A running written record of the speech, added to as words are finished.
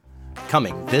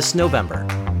coming this November.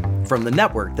 From the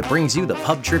network that brings you the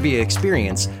pub trivia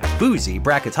experience, Boozy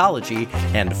Bracketology,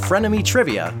 and Frenemy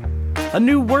Trivia, a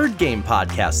new word game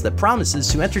podcast that promises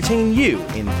to entertain you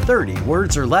in 30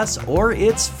 words or less, or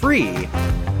it's free.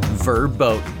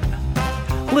 Verboten.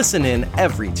 Listen in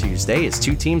every Tuesday as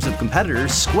two teams of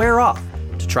competitors square off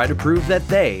to try to prove that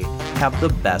they have the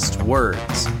best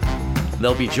words.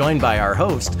 They'll be joined by our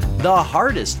host, the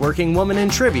hardest working woman in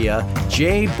trivia,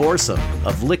 Jay Borsum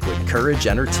of Liquid Courage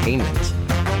Entertainment.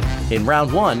 In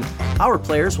round one, our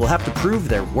players will have to prove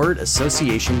their word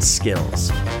association skills.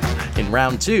 In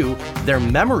round two, their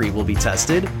memory will be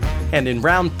tested. And in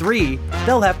round three,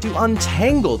 they'll have to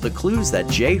untangle the clues that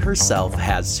Jay herself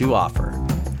has to offer.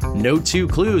 No two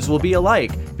clues will be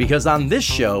alike, because on this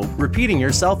show, repeating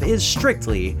yourself is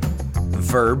strictly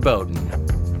verboten.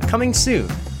 Coming soon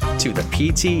to the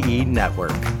PTE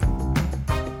Network.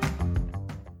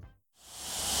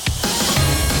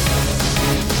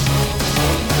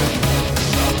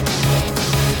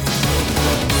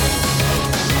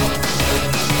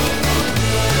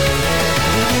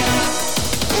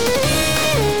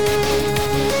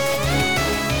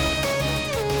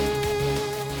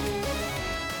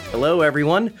 Hello,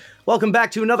 everyone. Welcome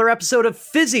back to another episode of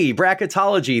Fizzy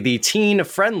Bracketology, the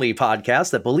teen-friendly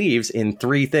podcast that believes in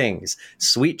three things: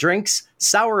 sweet drinks,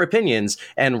 sour opinions,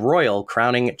 and royal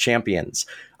crowning champions.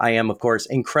 I am, of course,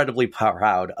 incredibly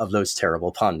proud of those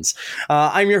terrible puns.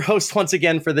 I'm your host once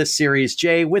again for this series,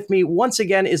 Jay. With me once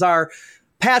again is our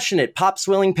passionate,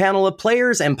 pop-swilling panel of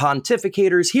players and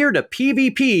pontificators here to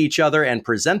PvP each other and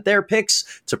present their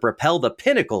picks to propel the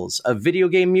pinnacles of video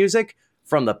game music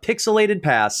from the pixelated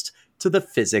past to the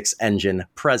physics engine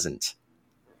present.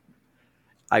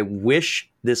 I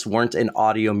wish this weren't an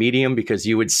audio medium, because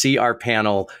you would see our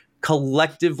panel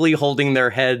collectively holding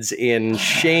their heads in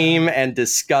shame and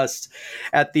disgust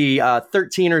at the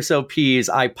 13 or so P's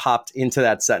I popped into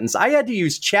that sentence. I had to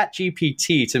use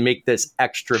ChatGPT to make this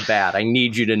extra bad. I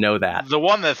need you to know that. The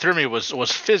one that threw me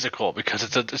was physical, because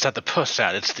it's at the puss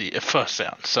sound. It's the fuss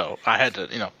sound. So I had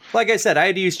to, Like I said, I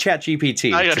had to use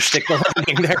ChatGPT to stick the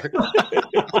landing there.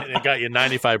 And it got you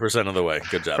 95% of the way.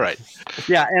 Good job. Right.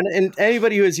 Yeah, and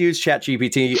anybody who has used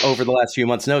ChatGPT over the last few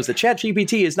months knows that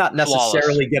ChatGPT is not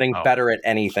necessarily getting better at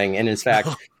anything, and in fact,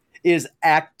 is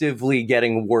actively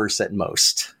getting worse at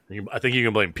most. I think you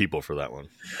can blame people for that one.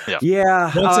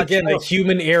 Yeah. Once again, a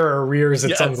human error rears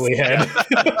its ugly head.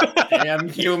 Damn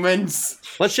humans.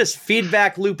 Let's just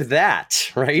feedback loop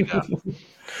that, right? Yeah.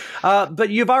 But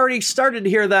you've already started to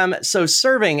hear them, so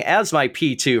serving as my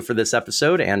P2 for this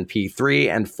episode, and P3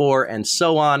 and 4 and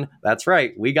so on. That's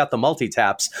right, we got the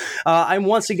multi-taps. I'm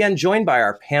once again joined by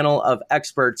our panel of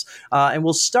experts, and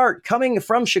we'll start coming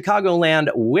from Chicagoland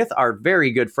with our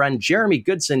very good friend, Jeremy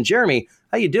Goodson. Jeremy,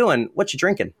 how you doing? What you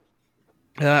drinking?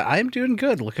 I'm doing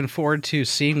good. Looking forward to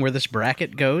seeing where this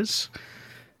bracket goes.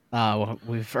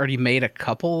 We've already made a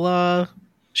couple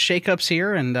shakeups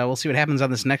here, and we'll see what happens on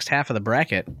this next half of the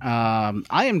bracket. I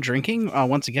am drinking,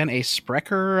 once again, a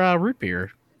Sprecher root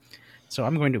beer. So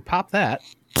I'm going to pop that,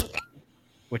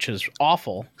 which is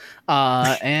awful,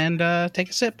 and take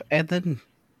a sip, and then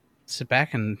sit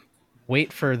back and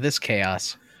wait for this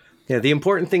chaos. Yeah, the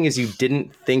important thing is you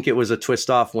didn't think it was a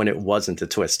twist-off when it wasn't a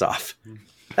twist-off.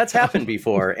 That's happened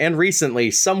before, and recently,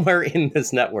 somewhere in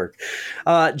this network.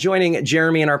 Joining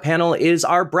Jeremy in our panel is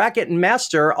our bracket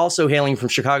master, also hailing from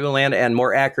Chicagoland, and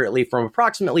more accurately, from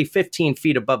approximately 15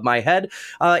 feet above my head.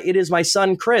 It is my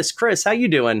son, Chris. Chris, how you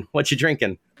doing? What you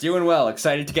drinking? Doing well.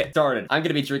 Excited to get started. I'm going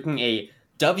to be drinking a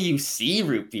WC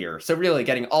root beer, so really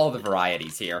getting all the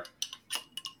varieties here.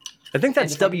 I think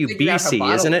that's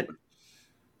WBC, isn't it?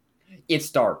 It's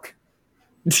dark.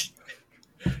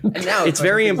 And now it's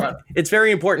very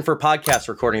important for podcast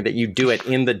recording that you do it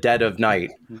in the dead of night.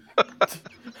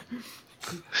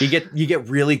 You get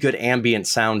really good ambient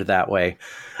sound that way.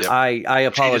 Yep. I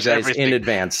apologize in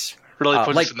advance. Really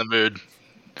puts us in the mood.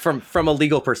 From a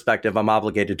legal perspective, I'm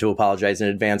obligated to apologize in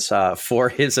advance for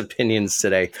his opinions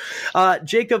today.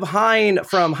 Jacob Hine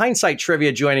from Hindsight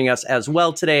Trivia joining us as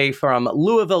well today from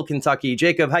Louisville, Kentucky.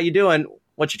 Jacob, how you doing?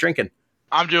 What you drinking?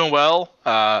 I'm doing well.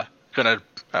 Gonna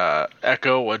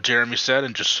echo what Jeremy said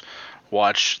and just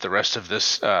watch the rest of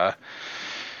this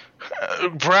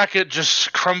bracket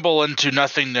just crumble into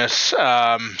nothingness.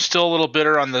 Still a little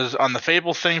bitter on the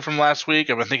Fable thing from last week.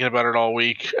 I've been thinking about it all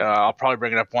week. I'll probably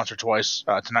bring it up once or twice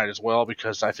tonight as well,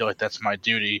 because I feel like that's my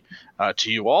duty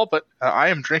to you all. But I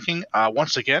am drinking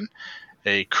once again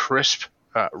a crisp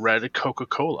red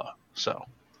Coca-Cola. So.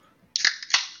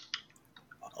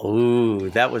 Ooh,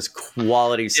 that was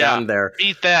quality sound there.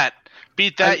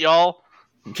 Beat that, y'all.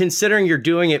 considering you're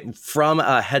doing it from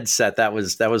a headset, that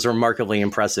was remarkably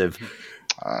impressive.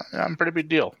 I'm a pretty big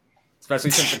deal.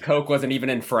 Especially since the Coke wasn't even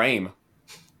in frame.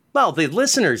 Well, the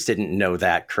listeners didn't know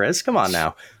that, Chris. Come on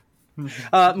now.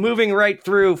 Moving right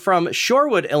through from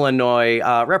Shorewood, Illinois,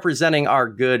 representing our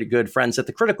good friends at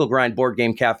the Critical Grind Board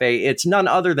Game Cafe, it's none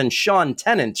other than Sean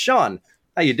Tennant. Sean,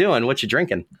 how you doing? What you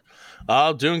drinking?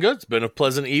 Doing good. It's been a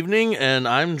pleasant evening, and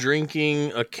I'm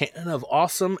drinking a can of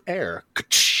Awesome Air.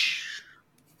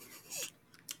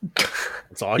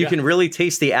 That's all I You got. can really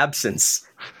taste the absence.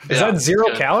 Is that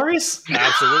 0 calories?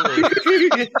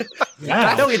 Absolutely.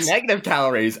 Wow. No, it's negative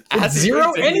calories. As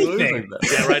Zero it is in anything. losing them.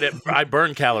 Yeah, right. I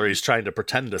burn calories trying to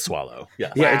pretend to swallow.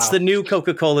 Yeah. Yeah, Wow. it's the new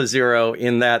Coca-Cola Zero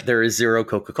in that there is zero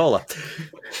Coca-Cola.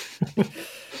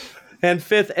 And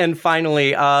fifth and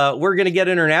finally, we're going to get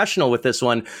international with this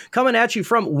one. Coming at you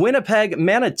from Winnipeg,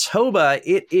 Manitoba,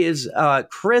 it is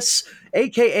Chris,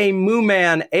 a.k.a. Moo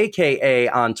Man, a.k.a.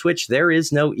 on Twitch. There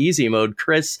is no easy mode.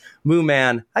 Chris, Moo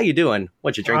Man, how you doing?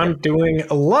 What you drinking? I'm doing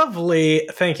lovely.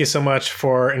 Thank you so much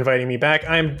for inviting me back.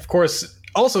 I'm, of course,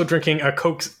 also drinking a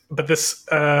Coke, but this,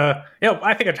 I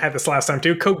think I've had this last time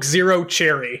too. Coke Zero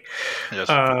Cherry, Yes.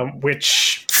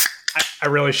 which I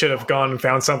really should have gone and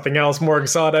found something else more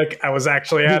exotic. I was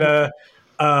actually at a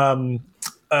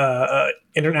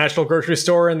international grocery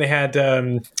store, and they had.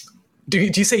 Do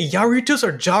you say Yarritos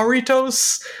or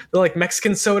Jarritos? They're like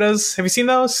Mexican sodas. Have you seen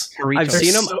those? I've They're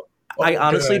seen them. so- I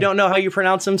honestly good. don't know how you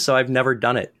pronounce them, so I've never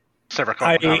done it. Separate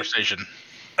I- conversation.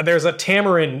 There's a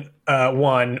tamarind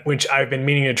one, which I've been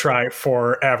meaning to try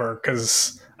forever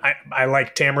because I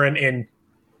like tamarind in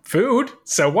food,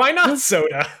 so why not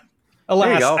soda?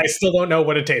 Alas, go. I still don't know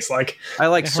what it tastes like. I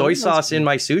like Yeah, soy how sauce in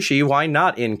my sushi. Why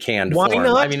not in canned Why form?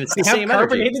 not? I mean, it's the have same energy.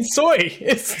 carbonated soy.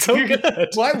 It's so good.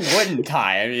 Why wouldn't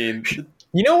I? I mean,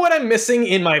 You know what I'm missing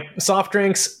in my soft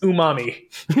drinks? Umami.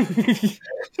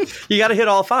 You got to hit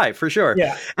all five for sure.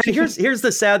 Yeah. And here's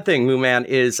the sad thing, Moo Man,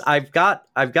 is I've got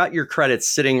your credits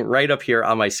sitting right up here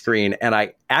on my screen, and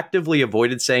I actively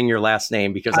avoided saying your last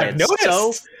name because I I've had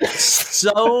noticed.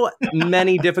 so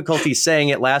many difficulties saying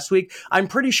it last week. I'm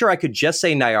pretty sure I could just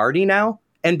say Nyardi now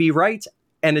and be right,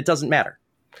 and it doesn't matter.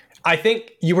 I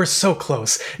think you were so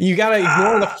close. You gotta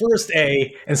ignore the first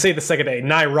A and say the second A.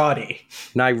 Nairadi.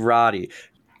 Nyardi.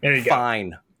 There you go.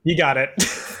 Fine. You got it.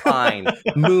 Fine.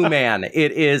 Moo Man,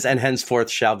 it is and henceforth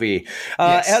shall be.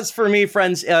 Yes. As for me,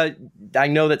 friends, I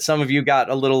know that some of you got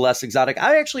a little less exotic.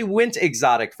 I actually went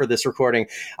exotic for this recording.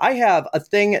 I have a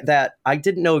thing that I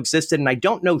didn't know existed and I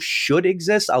don't know should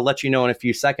exist. I'll let you know in a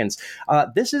few seconds.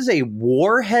 This is a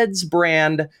Warheads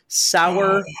brand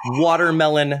sour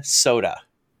watermelon soda.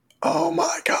 Oh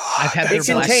my god. I've had It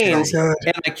their black contains, cherry.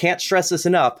 and I can't stress this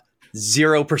enough,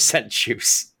 0%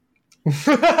 juice.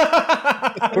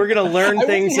 We're going to learn I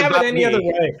things wouldn't have about it any me. other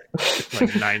way. Like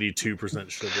 92%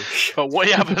 sugar. But what?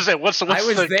 Yeah, I was gonna say, what's I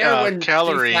was the there when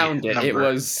calorie she found it. number? It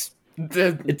was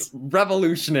it's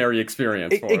revolutionary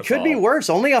experience. It could be worse.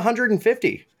 Only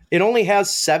 150. It only has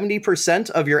 70%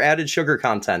 of your added sugar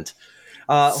content.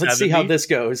 Let's see how 70? this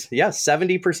goes. Yes,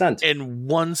 70%. In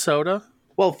one soda?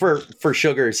 Well, for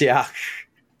sugars, yeah.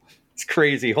 It's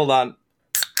crazy. Hold on.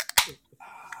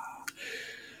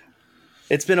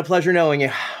 It's been a pleasure knowing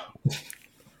you.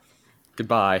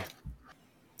 Goodbye.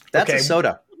 That's Okay. a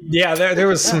soda. Yeah, there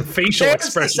was some facial There's the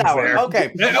expressions sour. there.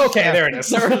 Okay. Okay, there it is.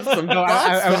 There were some No, thoughts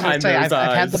I was going behind to say, those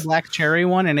I've had the eyes. black cherry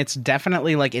one, and it's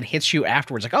definitely like it hits you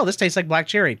afterwards. Like, oh, this tastes like black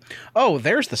cherry. Oh,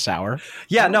 there's the sour.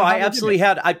 Yeah, no, know how I they absolutely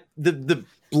had. The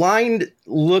blind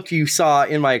look you saw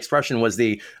in my expression was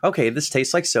okay, this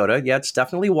tastes like soda. Yeah, it's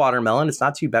definitely watermelon. It's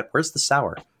not too bad. Where's the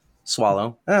sour?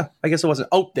 Swallow. I guess it wasn't.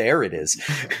 Oh, there it is.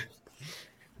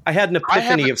 I had an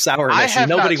epiphany of sourness, and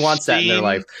nobody wants that in their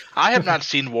life. I have not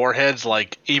seen Warheads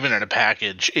like even in a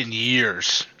package in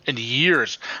years. In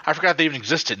years, I forgot they even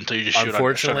existed until you just showed.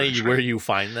 Unfortunately, where you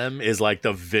find them is like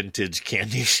the vintage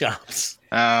candy shops.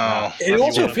 Oh, It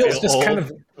also wanna feels feel just old? kind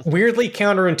of weirdly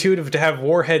counterintuitive to have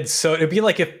Warhead soda. It'd be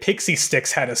like if Pixie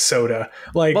Sticks had a soda.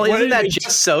 Like, Well, what isn't did that they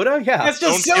just soda? Yeah. That's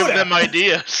don't just soda. give them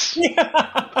ideas.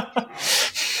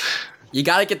 You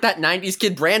gotta get that 90s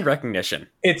kid brand recognition.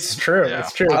 It's true. Yeah.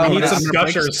 It's true. Oh, We need yeah. some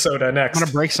Gushers soda next. I'm going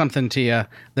to break something to you.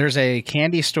 There's a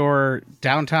candy store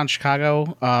downtown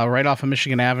Chicago, right off of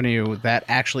Michigan Avenue, that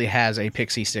actually has a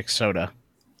Pixie Stick soda.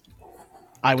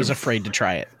 I was afraid to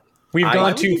try it. We've Why gone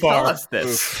would too you tell far. us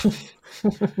this?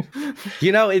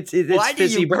 You know, it's Why do you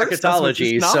fizzy burst us with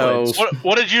bracketology. this So knowledge?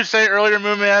 What did you say earlier,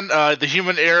 Moon Man? The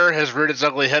human error has reared its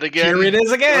ugly head again. Here it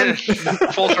is again.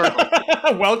 Full circle.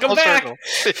 Welcome Full back.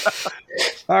 circle.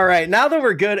 All right, now that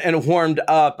we're good and warmed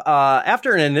up,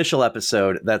 after an initial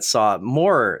episode that saw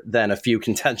more than a few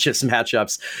contentious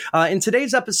matchups, in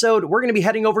today's episode, we're going to be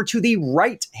heading over to the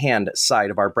right-hand side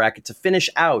of our bracket to finish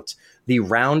out the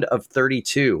round of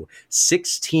 32.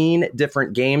 16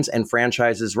 different games and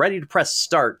franchises ready to press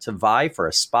start to vie for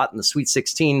a spot in the Sweet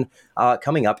 16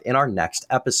 coming up in our next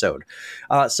episode.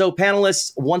 So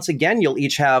panelists, once again, you'll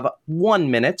each have 1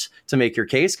 minute to make your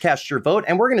case, cast your vote,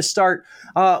 and we're going to start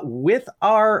with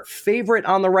our favorite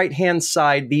on the right-hand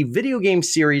side, the video game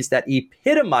series that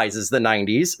epitomizes the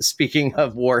 90s, speaking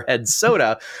of Warhead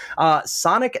Soda,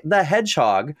 Sonic the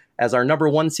Hedgehog, as our number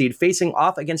 1 seed, facing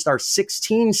off against our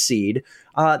 16 seed,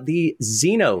 the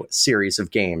Xeno series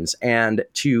of games. And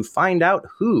to find out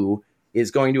who is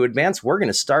going to advance, we're going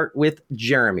to start with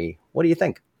Jeremy. What do you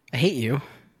think? I hate you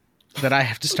that I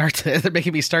have to start this. They're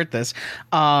making me start this.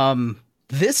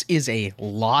 This is a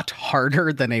lot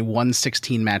harder than a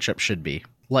 1/16 matchup should be.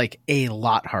 Like, a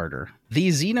lot harder. The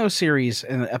Xeno series,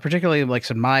 and particularly like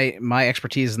so my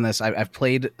expertise in this, I've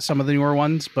played some of the newer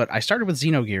ones, but I started with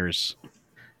Xenogears.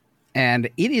 And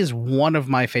it is one of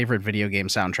my favorite video game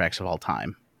soundtracks of all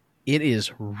time. It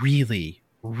is really,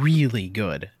 really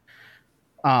good.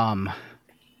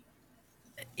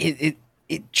 It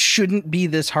shouldn't be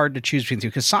this hard to choose between two,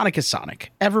 because Sonic is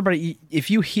Sonic. Everybody,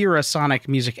 if you hear a Sonic's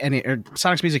music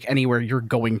anywhere, you're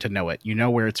going to know it. You know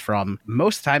where it's from.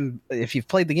 Most of the time, if you've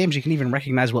played the games, you can even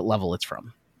recognize what level it's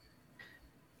from.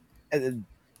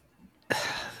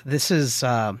 This is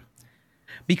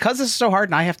because this is so hard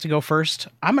and I have to go first,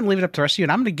 I'm going to leave it up to the rest of you,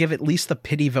 and I'm going to give at least the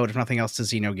pity vote, if nothing else, to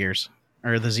Xenogears,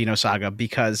 or the Xenosaga,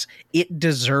 because it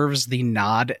deserves the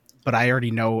nod, but I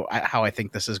already know how I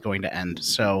think this is going to end.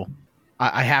 So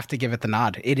I have to give it the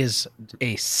nod. It is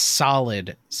a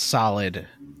solid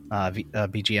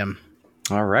BGM.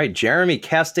 All right, Jeremy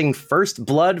casting first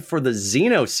blood for the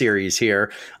Xeno series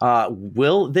here.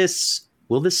 Will this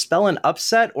spell an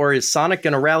upset, or is Sonic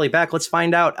going to rally back? Let's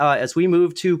find out as we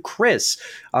move to Chris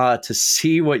to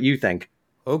see what you think.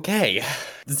 Okay.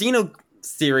 The Xeno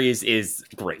series is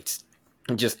great.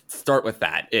 Just start with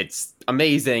that. It's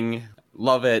amazing.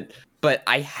 Love it. But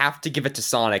I have to give it to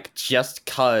Sonic just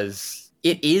because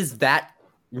it is that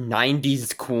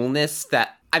 90s coolness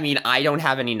that, I mean, I don't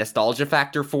have any nostalgia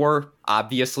factor for,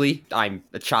 obviously. I'm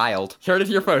a child. Heard it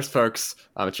here first, folks.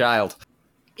 I'm a child.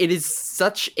 It is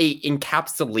such a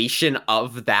encapsulation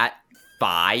of that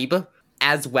vibe,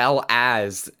 as well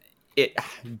as it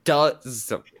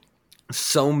does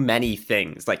so many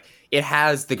things. Like, it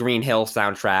has the Green Hill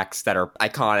soundtracks that are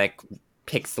iconic,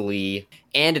 pixely,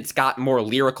 and it's got more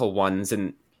lyrical ones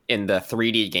in the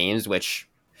 3D games, which,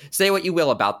 say what you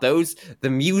will about those, the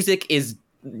music is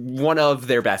one of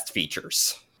their best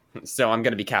features. So I'm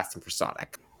going to be casting for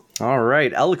Sonic. All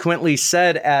right. Eloquently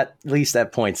said, at least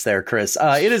at points there, Chris.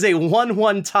 It is a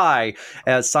 1-1 tie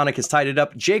as Sonic has tied it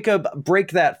up. Jacob,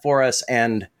 break that for us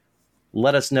and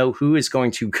let us know who is going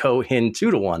to go in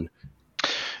 2-1.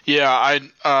 Yeah, I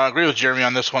agree with Jeremy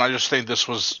on this one. I just think this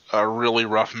was a really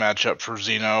rough matchup for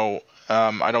Xeno.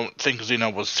 I don't think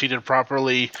Xeno was seeded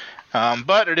properly,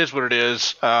 but it is what it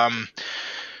is. Xeno's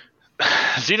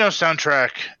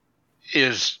soundtrack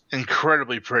is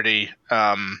incredibly pretty.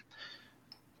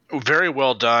 Very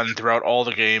well done throughout all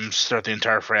the games, throughout the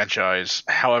entire franchise.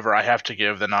 However, I have to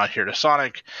give the nod here to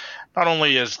Sonic. Not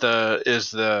only is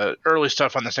the early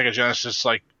stuff on the Sega Genesis,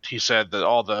 like he said, that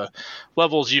all the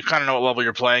levels, you kind of know what level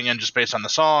you're playing in just based on the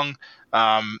song.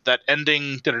 That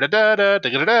ending, that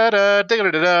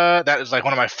is like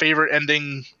one of my favorite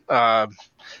ending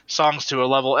songs to a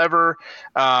level ever.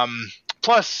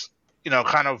 Plus,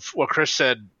 kind of what Chris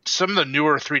said, some of the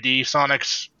newer 3D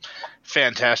Sonics,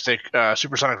 fantastic.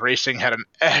 Supersonic Racing had an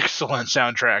excellent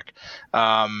soundtrack.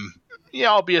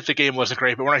 Albeit the game wasn't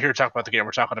great, but we're not here to talk about the game.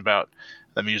 We're talking about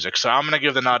the music. So I'm going to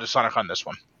give the nod to Sonic on this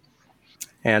one.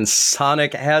 And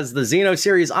Sonic has the Xeno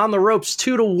series on the ropes,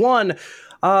 2-1.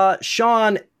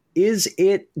 Sean, is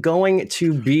it going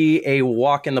to be a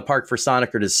walk in the park for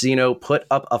Sonic, or does Xeno put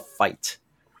up a fight?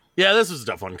 Yeah, this was a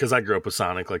tough one because I grew up with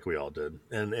Sonic like we all did.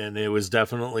 And it was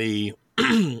definitely,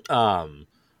 has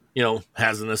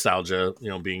the nostalgia,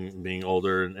 being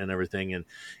older and everything. And,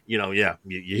 you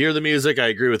hear the music. I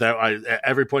agree with that.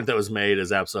 Every point that was made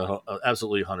is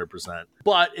absolutely 100%.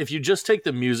 But if you just take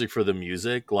the music for the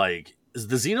music, like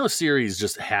the Xeno series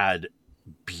just had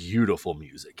beautiful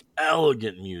music,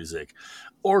 elegant music,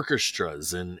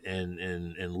 orchestras and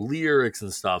lyrics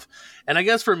and stuff. And I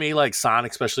guess for me, like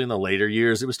Sonic, especially in the later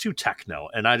years, it was too techno,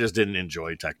 and I just didn't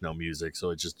enjoy techno music, so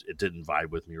it didn't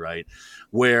vibe with me, right?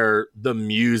 Where the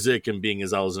music and being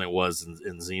as elegant as it was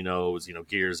in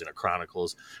Xenogears,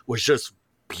 Chronicles, was just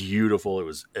beautiful. It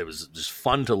was just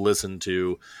fun to listen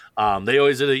to. They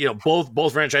always did it.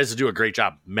 Both franchises do a great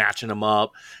job matching them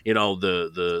up.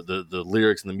 The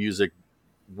lyrics and the music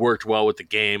worked well with the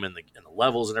game and the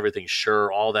levels and everything.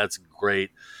 Sure, all that's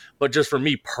great. But just for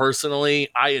me personally,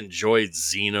 I enjoyed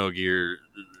Xenogear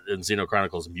and Xeno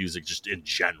Chronicles music just in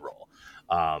general.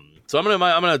 So I'm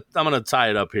gonna tie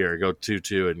it up here, go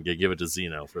 2-2, and give it to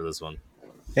Xeno for this one.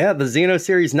 Yeah, the Xeno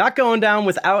series not going down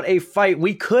without a fight.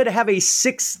 We could have a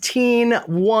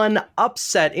 16-1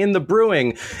 upset in the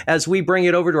brewing as we bring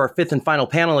it over to our fifth and final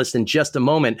panelist in just a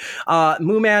moment.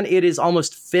 Mooman, it is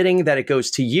almost fitting that it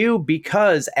goes to you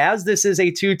because as this is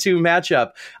a 2-2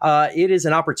 matchup, it is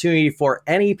an opportunity for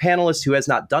any panelist who has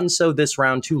not done so this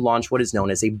round to launch what is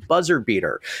known as a buzzer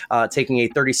beater, taking a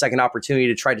 30-second opportunity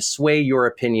to try to sway your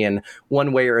opinion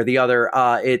one way or the other.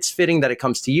 It's fitting that it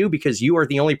comes to you because you are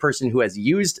the only person who has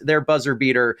used their buzzer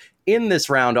beater in this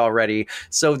round already.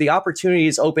 So the opportunity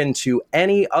is open to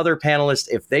any other panelist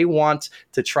if they want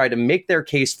to try to make their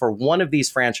case for one of these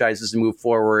franchises to move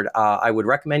forward. I would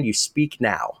recommend you speak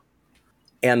now.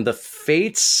 And the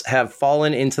fates have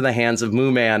fallen into the hands of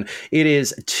Mooman. It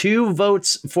is 2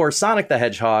 votes for Sonic the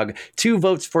Hedgehog, 2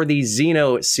 votes for the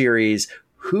Xeno series.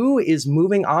 Who is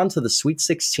moving on to the Sweet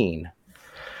 16?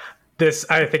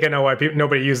 I think I know why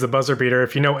nobody used the buzzer beater.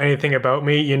 If you know anything about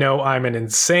me, you know I'm an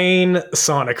insane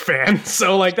Sonic fan.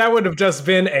 So that would have just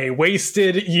been a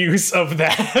wasted use of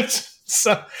that.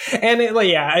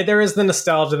 There is the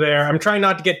nostalgia there. I'm trying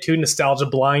not to get too nostalgia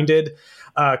blinded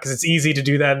because it's easy to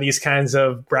do that in these kinds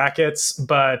of brackets.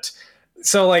 But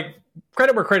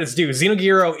credit where credit's due.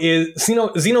 Xenogear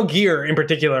in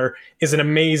particular is an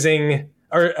amazing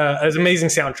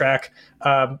soundtrack.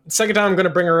 Second time I'm going to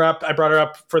bring her up. I brought her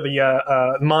up for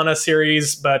the Mana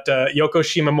series, but Yoko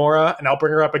Shimomura, and I'll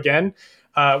bring her up again,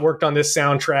 worked on this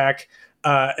soundtrack.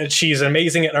 And she's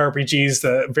amazing at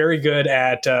RPGs, very good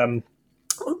at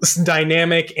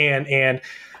dynamic and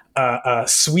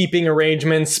sweeping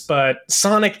arrangements, but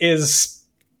Sonic is...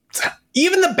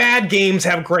 Even the bad games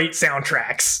have great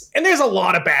soundtracks, and there's a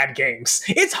lot of bad games.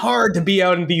 It's hard to be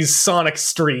out in these Sonic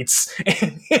streets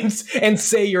and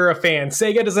say you're a fan.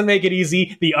 Sega doesn't make it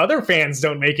easy. The other fans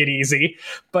don't make it easy.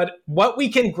 But what we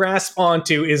can grasp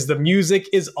onto is the music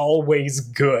is always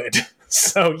good.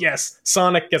 So yes,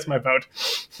 Sonic gets my vote.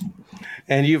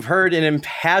 And you've heard an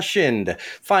impassioned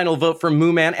final vote from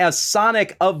Mooman as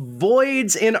Sonic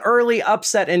avoids an early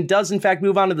upset and does in fact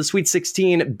move on to the Sweet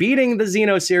 16, beating the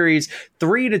Xeno series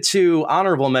 3-2.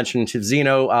 Honorable mention to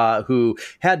Xeno, who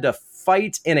had to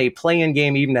fight in a play-in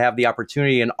game even to have the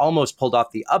opportunity and almost pulled off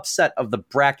the upset of the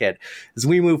bracket. As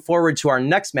we move forward to our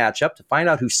next matchup to find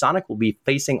out who Sonic will be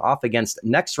facing off against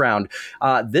next round,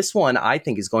 this one I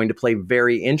think is going to play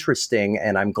very interesting,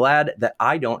 and I'm glad that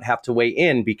I don't have to weigh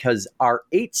in because our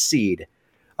 8th seed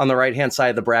on the right-hand side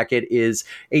of the bracket is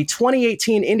a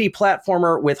 2018 indie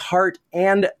platformer with heart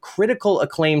and critical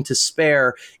acclaim to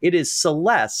spare. It is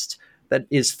Celeste, that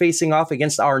is facing off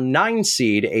against our 9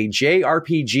 seed, a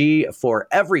JRPG for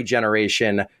every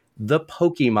generation, the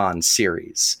Pokemon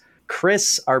series.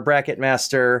 Chris, our bracket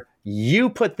master, you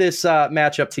put this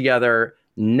matchup together.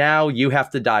 Now you have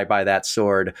to die by that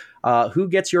sword. Who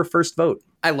gets your first vote?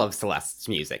 I love Celeste's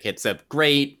music. It's a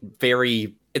great,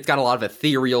 it's got a lot of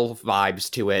ethereal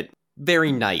vibes to it.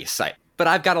 Very nice. But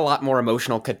I've got a lot more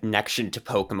emotional connection to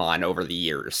Pokemon over the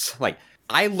years.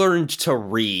 I learned to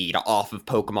read off of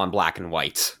Pokemon Black and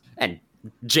White, and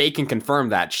Jay can confirm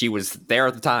that. She was there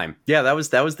at the time. Yeah, that was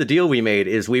the deal we made,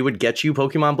 is we would get you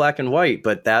Pokemon Black and White,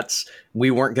 but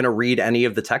we weren't going to read any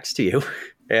of the text to you.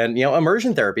 And,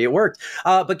 immersion therapy, it worked.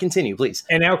 But continue, please.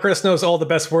 And now Chris knows all the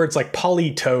best words like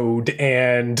Politoed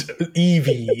and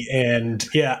Eevee and,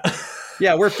 yeah.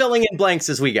 Yeah, we're filling in blanks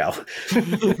as we go.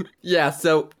 Yeah,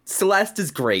 so Celeste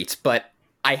is great, but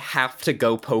I have to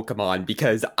go Pokemon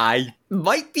because I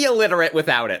might be illiterate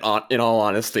without it, in all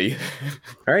honesty.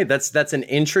 All right, that's an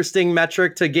interesting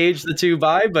metric to gauge the two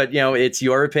by, but it's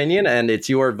your opinion and it's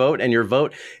your vote, and your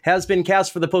vote has been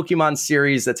cast for the Pokemon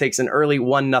series that takes an early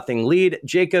 1-0 lead.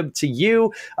 Jacob, to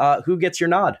you, who gets your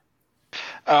nod?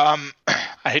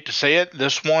 I hate to say it,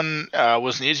 this one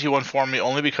was an easy one for me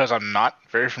only because I'm not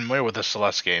very familiar with the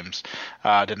Celeste games.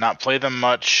 Did not play them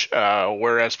much,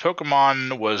 whereas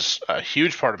Pokemon was a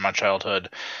huge part of my childhood.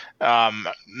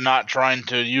 Not trying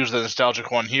to use the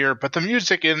nostalgic one here, but the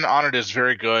music on it is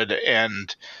very good,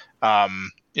 and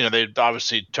they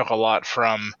obviously took a lot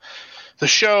from the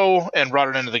show and brought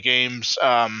it into the games,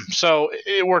 so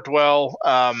it worked well.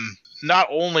 not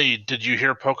only did you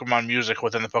hear Pokemon music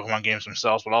within the Pokemon games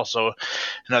themselves, but also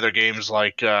in other games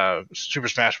like Super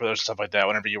Smash Bros. And stuff like that.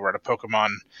 Whenever you were at a Pokemon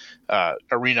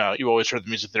arena, you always heard the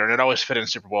music there, and it always fit in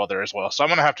super well there as well. So I'm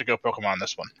going to have to go Pokemon on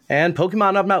this one. And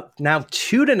Pokemon up now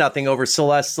 2-0 over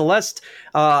Celeste. Celeste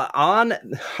on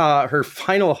her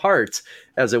final heart,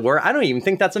 as it were. I don't even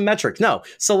think that's a metric. No,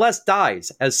 Celeste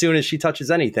dies as soon as she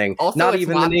touches anything. Also, not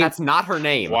even the name. That's not her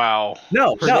name. Wow.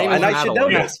 No, and I should know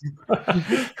Madeline.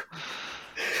 this.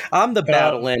 I'm the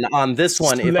Battlein on this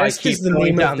one. Celeste if I keep is the going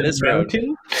name down of the this road,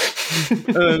 mountain?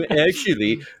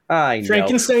 actually, I know.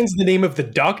 Frankenstein's the name of the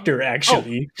doctor,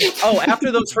 actually.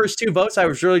 After those first 2 votes, I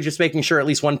was really just making sure at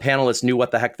least one panelist knew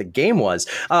what the heck the game was.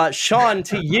 Sean,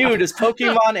 to you, does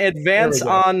Pokemon advance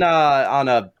on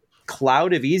a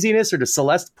cloud of easiness, or does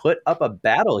Celeste put up a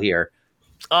battle here?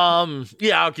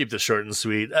 Yeah, I'll keep this short and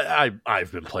sweet.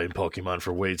 I've been playing Pokemon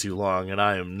for way too long, and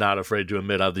I am not afraid to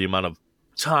admit the amount of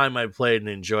time I played and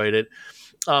enjoyed it.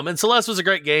 And Celeste was a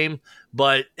great game,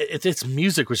 but its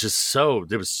music was just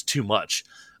it was too much.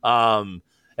 It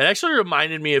actually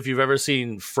reminded me, if you've ever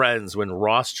seen Friends, when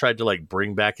Ross tried to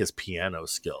bring back his piano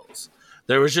skills.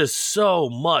 There was just so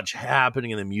much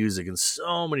happening in the music and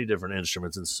so many different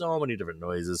instruments and so many different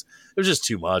noises. It was just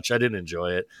too much. I didn't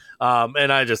enjoy it.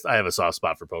 And I have a soft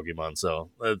spot for Pokemon, so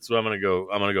that's what I'm gonna go.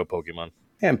 I'm gonna go Pokemon.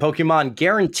 And Pokemon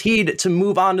guaranteed to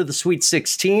move on to the Sweet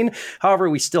 16. However,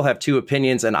 we still have 2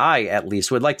 opinions, and I, at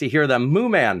least, would like to hear them. Moo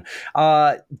Man,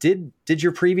 did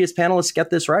your previous panelists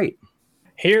get this right?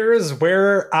 Here's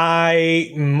where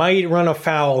I might run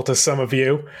afoul to some of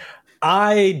you.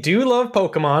 I do love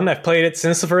Pokemon. I've played it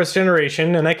since the first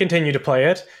generation, and I continue to play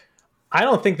it. I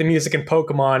don't think the music in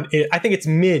Pokemon, I think it's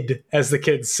mid, as the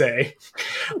kids say.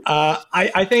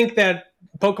 I think that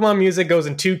Pokemon music goes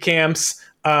in 2 camps.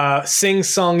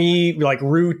 Sing-songy,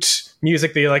 root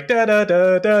music that you're da da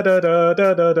da da da da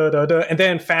da da da da, and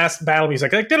then fast battle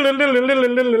music, you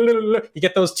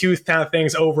get those 2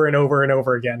 things over and over and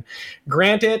over again.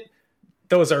 Granted,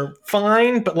 those are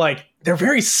fine, but they're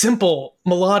very simple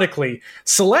melodically.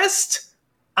 Celeste,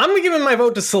 I'm giving my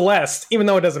vote to Celeste, even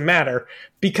though it doesn't matter,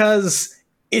 because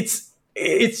it's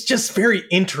just very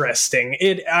interesting.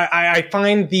 I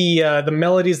find the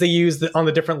melodies they use on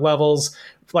the different levels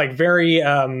very.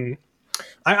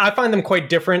 I find them quite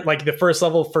different. The first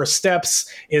level, First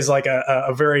Steps, is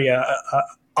a very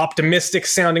optimistic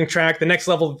sounding track. The next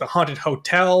level, the Haunted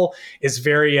Hotel, is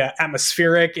very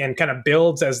atmospheric and kind of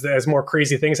builds as more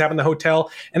crazy things happen in the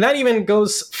hotel. And that even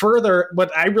goes further.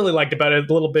 What I really liked about it,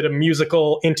 a little bit of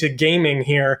musical into gaming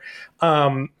here.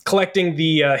 Collecting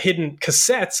the hidden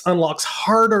cassettes unlocks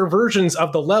harder versions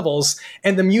of the levels,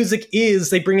 and the music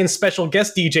they bring in special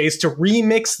guest DJs to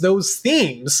remix those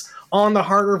themes on the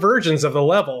harder versions of the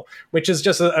level, which is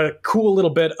just a cool little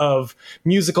bit of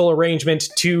musical arrangement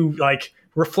to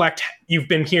reflect you've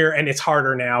been here and it's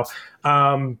harder now.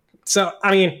 So,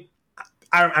 I mean,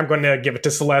 I'm going to give it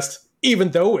to Celeste,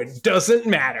 even though it doesn't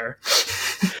matter.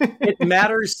 It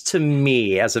matters to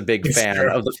me as a big fan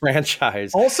of the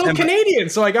franchise. Also Canadian,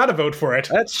 so I got to vote for it.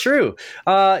 That's true.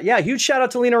 Huge shout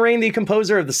out to Lena Raine, the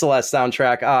composer of the Celeste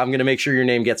soundtrack. I'm going to make sure your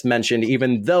name gets mentioned,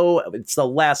 even though it's the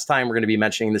last time we're going to be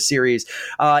mentioning the series.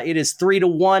 It is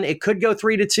 3-1. It could go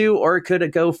 3-2, or it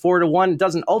could go 4-1. It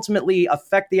doesn't ultimately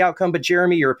affect the outcome, but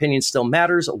Jeremy, your opinion still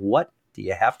matters. What do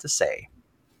you have to say?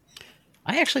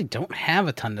 I actually don't have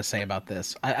a ton to say about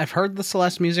this. I've heard the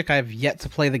Celeste music. I've yet to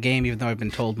play the game, even though I've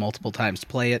been told multiple times to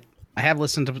play it. I have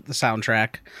listened to the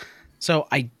soundtrack. So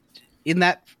in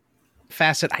that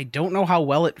facet, I don't know how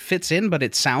well it fits in, but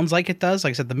it sounds like it does.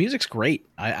 Like I said, the music's great.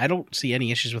 I don't see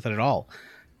any issues with it at all.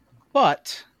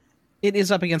 But it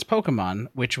is up against Pokemon,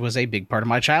 which was a big part of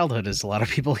my childhood, as a lot of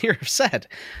people here have said.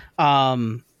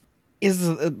 Is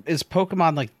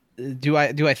Pokemon do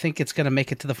I think it's going to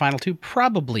make it to the final 2?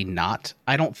 Probably not.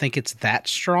 I don't think it's that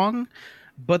strong,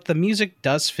 but the music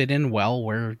does fit in well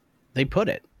where they put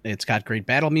it. It's got great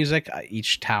battle music.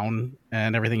 Each town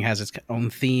and everything has its own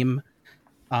theme.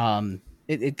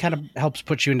 It kind of helps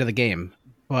put you into the game.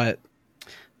 But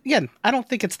again, I don't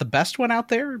think it's the best one out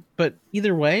there, but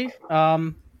either way,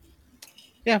 I'm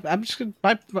just going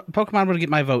to, Pokemon would get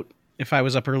my vote if I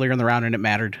was up earlier in the round and it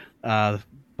mattered.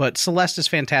 But Celeste is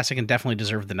fantastic and definitely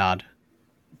deserved the nod.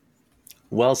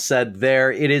 Well said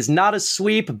there. It is not a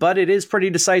sweep, but it is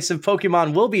pretty decisive.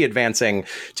 Pokemon will be advancing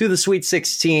to the Sweet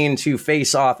 16 to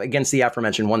face off against the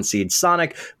aforementioned 1 seed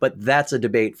Sonic, but that's a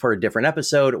debate for a different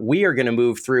episode. We are going to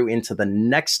move through into the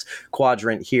next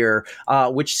quadrant here,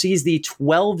 which sees the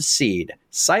 12 seed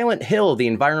Silent Hill, the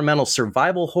environmental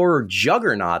survival horror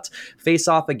juggernaut, face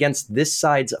off against this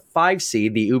side's 5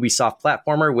 seed, the Ubisoft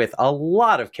platformer with a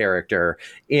lot of character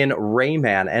in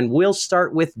Rayman. And we'll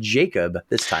start with Jacob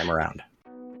this time around.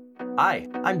 Hi,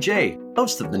 I'm Jay,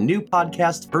 host of the new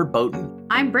podcast Verboten.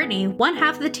 I'm Brittany, one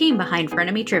half of the team behind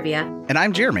Frenemy Trivia. And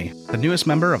I'm Jeremy, the newest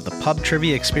member of the Pub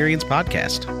Trivia Experience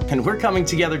podcast. And we're coming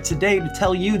together today to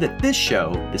tell you that this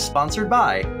show is sponsored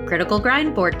by Critical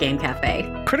Grind Board Game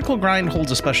Cafe. Critical Grind holds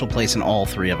a special place in all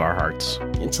 3 of our hearts.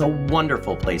 It's a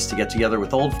wonderful place to get together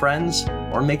with old friends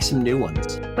or make some new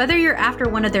ones. Whether you're after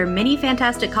one of their mini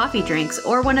fantastic coffee drinks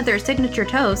or one of their signature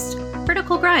toasts,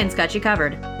 Critical Grind's got you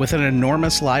covered. With an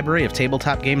enormous library of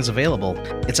tabletop games available,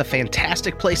 it's a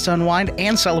fantastic place to unwind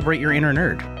and celebrate your inner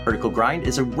nerd. Critical Grind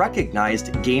is a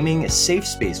recognized gaming safe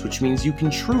space, which means you can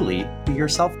truly be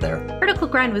yourself there. Critical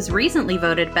Grind was recently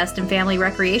voted Best in Family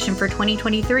Recreation for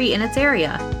 2023 in its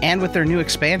area. And with their new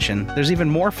expansion, there's even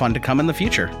more fun to come in the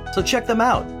future. So check them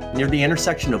out near the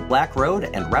intersection of Black Road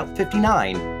and Route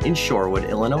 59 in Shorewood,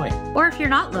 Illinois. Or if you're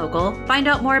not local, find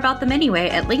out more about them anyway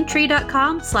at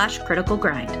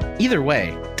linktree.com/criticalgrind. Either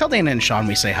way, tell Dana and Sean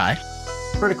we say hi.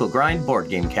 Critical Grind Board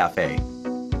Game Cafe.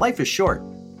 Life is short.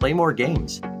 Play more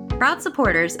games. Proud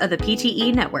supporters of the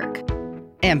PTE network.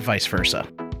 And vice versa.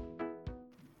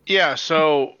 Yeah,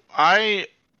 so I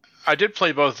did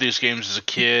play both of these games as a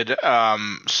kid.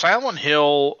 Silent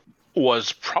Hill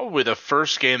was probably the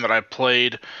first game that I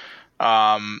played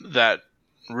that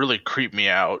really creeped me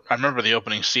out. I remember the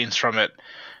opening scenes from it.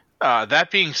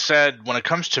 That being said, when it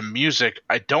comes to music,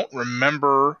 I don't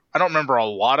remember a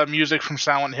lot of music from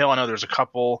Silent Hill. I know there's a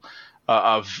couple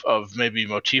of maybe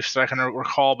motifs that I can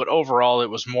recall, but overall it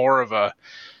was more of a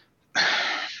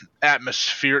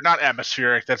not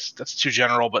atmospheric, that's too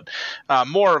general, but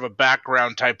more of a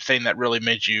background type thing that really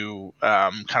made you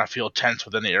kind of feel tense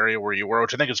within the area where you were,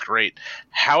 which I think is great.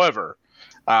 However,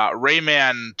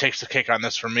 Rayman takes the cake on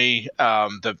this for me.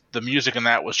 The music in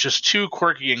that was just too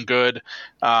quirky and good.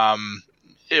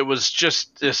 It was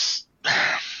just this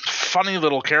funny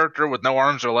little character with no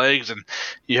arms or legs, and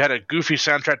you had a goofy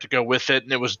soundtrack to go with it,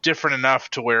 and it was different enough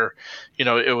to where,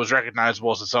 it was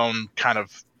recognizable as its own kind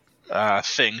of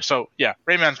thing. So yeah,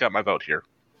 Rayman's got my vote here.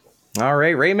 All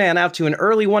right, Rayman out to an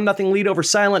early 1-0 lead over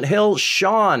Silent Hill.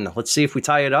 Sean, let's see if we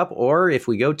tie it up or if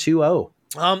we go 2-0.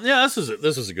 Yeah,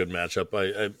 this is a good matchup.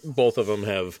 I both of them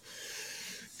have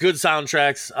good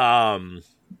soundtracks.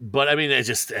 But I mean,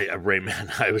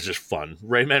 Rayman, it was just fun.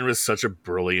 Rayman was such a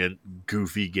brilliant,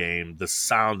 goofy game.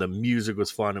 The music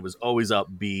was fun. It was always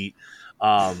upbeat.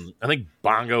 I think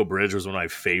Bongo Bridge was one of my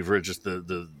favorites. Just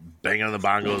the banging on the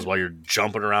bongos while you're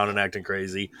jumping around and acting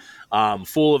crazy.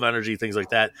 Full of energy, things like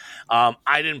that.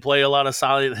 I didn't play a lot of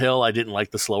Silent Hill. I didn't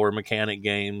like the slower mechanic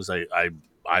games. I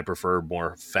prefer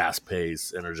more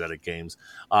fast-paced, energetic games.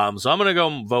 So I'm going to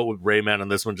go vote with Rayman on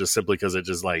this one just simply because it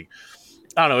just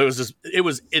I don't know, it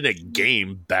was in a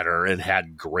game better and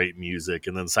had great music.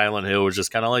 And then Silent Hill was just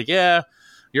kind of yeah,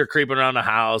 you're creeping around the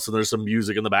house and there's some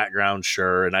music in the background,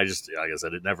 sure. And I just, like I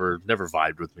said, it never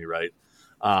vibed with me, right?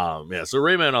 Yeah, so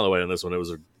Rayman all the way on this one. It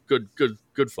was a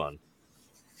good fun.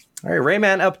 All right,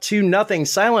 Rayman up 2-0.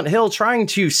 Silent Hill trying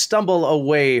to stumble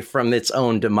away from its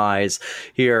own demise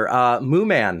here. Moo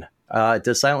Man,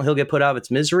 does Silent Hill get put out of its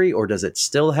misery, or does it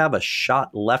still have a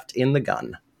shot left in the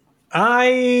gun?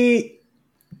 I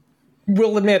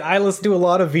will admit, I listen to a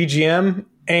lot of VGM,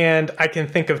 and I can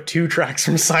think of 2 tracks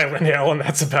from Silent Hill, and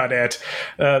that's about it.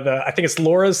 I think it's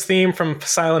Laura's theme from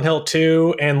Silent Hill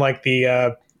 2, and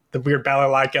the weird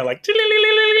balalaika,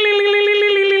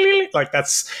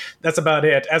 that's about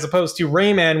it, as opposed to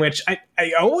Rayman, which I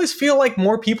always feel like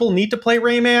more people need to play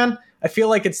Rayman. I feel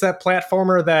like it's that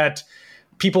platformer that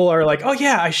people are like, oh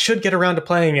yeah, I should get around to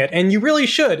playing it. And you really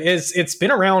should. It's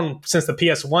been around since the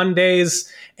PS1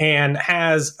 days and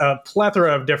has a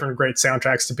plethora of different great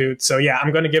soundtracks to boot. So yeah,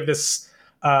 I'm going to give this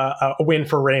a win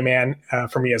for Rayman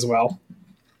for me as well.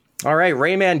 All right,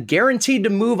 Rayman guaranteed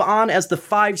to move on as the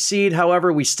 5 seed.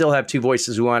 However, we still have 2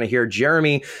 voices we want to hear.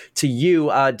 Jeremy, to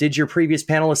you, did your previous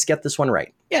panelists get this one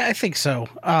right? Yeah, I think so.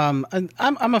 I'm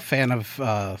a fan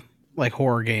of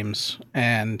horror games,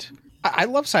 and I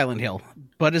love Silent Hill.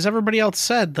 But as everybody else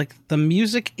said, the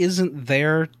music isn't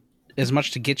there as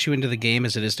much to get you into the game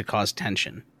as it is to cause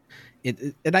tension.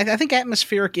 And I think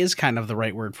atmospheric is kind of the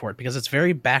right word for it, because it's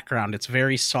very background. It's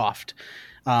very soft.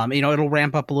 It'll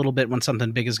ramp up a little bit when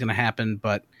something big is going to happen,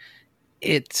 but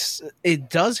it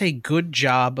does a good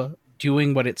job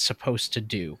doing what it's supposed to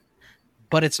do.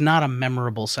 But it's not a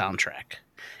memorable soundtrack.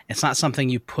 It's not something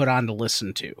you put on to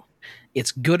listen to.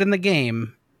 It's good in the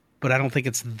game, but I don't think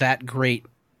it's that great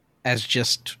as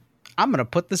just I'm going to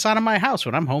put this on in my house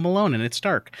when I'm home alone and it's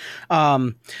dark.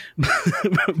 But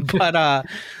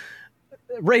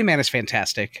Rayman is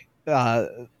fantastic.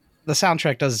 The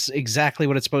soundtrack does exactly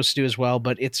what it's supposed to do as well,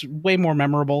 but it's way more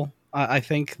memorable, I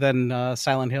think, than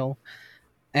Silent Hill.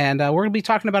 And we're going to be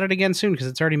talking about it again soon because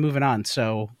it's already moving on.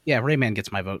 So, yeah, Rayman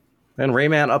gets my vote. And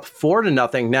Rayman up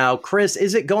 4-0 now. Chris,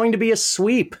 is it going to be a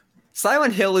sweep?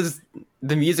 Silent Hill is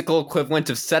the musical equivalent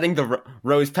of setting the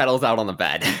rose petals out on the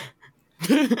bed.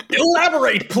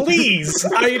 Elaborate, please.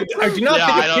 I do not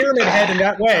think of Pyramid Head in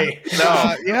that way.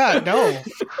 No.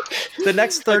 The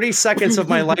next 30 seconds of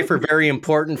my life are very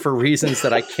important for reasons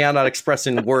that I cannot express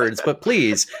in words, but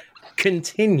please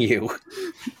continue.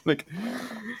 Like,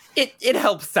 it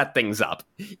helps set things up.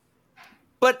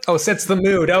 But sets the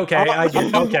mood. Okay, I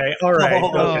get. Okay, all right.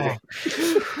 Okay.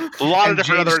 A lot of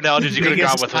different other analogies you could have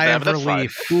gone with that, but that's fine.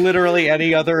 Literally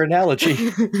any other analogy.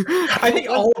 I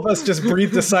think all of us just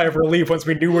breathed a sigh of relief once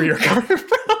we knew where you're coming from.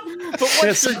 But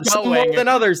once you're Some going, more than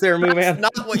others there, Moo that's Man.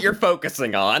 not what you're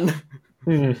focusing on.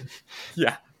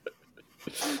 Yeah.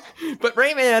 But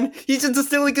Rayman, he's just a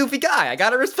silly, goofy guy. I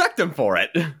gotta respect him for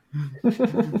it.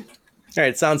 All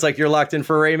right, sounds like you're locked in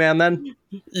for Rayman then?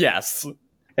 Yes.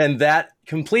 And that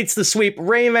completes the sweep.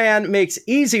 Rayman makes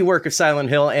easy work of Silent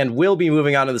Hill and will be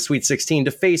moving on to the Sweet 16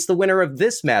 to face the winner of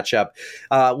this matchup.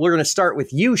 We're going to start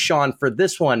with you, Sean, for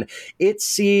this one. It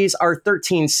sees our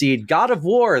 13 seed God of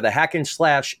War, the hack and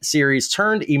slash series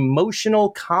turned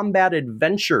emotional combat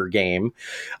adventure game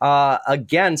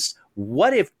against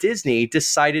what if Disney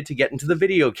decided to get into the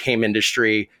video game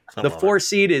industry. The 4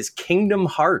 seed is Kingdom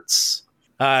Hearts.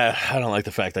 I don't like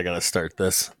the fact I got to start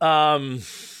this.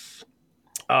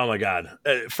 Oh my God.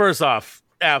 First off,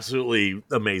 absolutely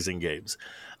amazing games.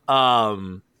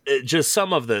 Just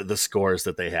some of the scores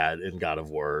that they had in God of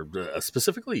War,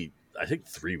 specifically, I think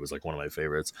 3 was like one of my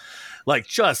favorites. Like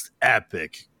just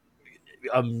epic,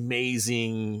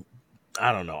 amazing.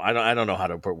 I don't know. I don't know how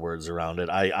to put words around it.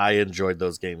 I enjoyed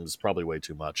those games probably way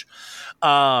too much.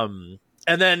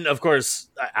 And then, of course,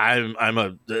 I'm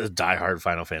a diehard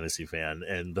Final Fantasy fan,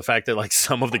 and the fact that like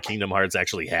some of the Kingdom Hearts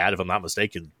actually had, if I'm not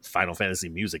mistaken, Final Fantasy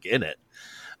music in it,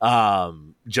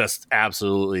 just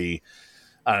absolutely,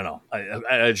 I don't know.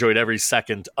 I enjoyed every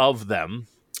second of them.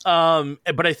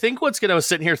 But I think I was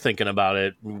sitting here thinking about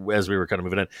it as we were kind of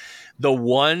moving in. The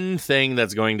one thing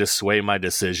that's going to sway my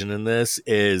decision in this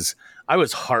is I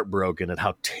was heartbroken at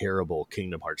how terrible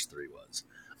Kingdom Hearts 3 was,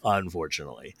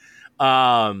 unfortunately.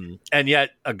 And yet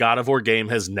a God of War game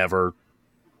has never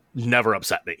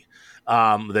upset me.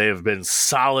 They have been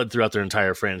solid throughout their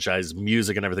entire franchise,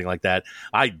 music and everything like that.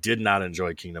 I did not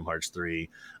enjoy Kingdom Hearts 3.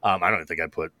 I don't think I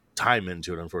put time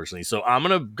into it, unfortunately. So I'm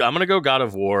gonna go God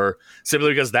of War simply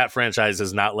because that franchise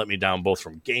has not let me down, both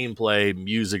from gameplay,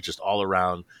 music, just all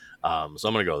around. So I'm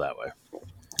gonna go that way.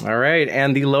 All right,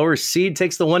 and the lower seed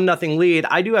takes the 1-0 lead.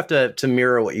 I do have to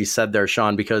mirror what you said there,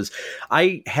 Sean, because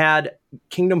I had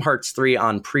Kingdom Hearts 3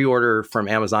 on pre-order from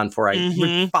Amazon for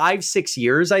 5-6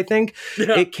 years, I think.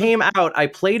 Yeah. It came out, I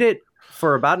played it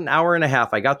for about an hour and a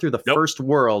half. I got through the first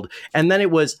world, and then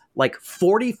it was like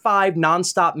 45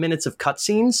 nonstop minutes of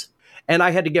cutscenes, and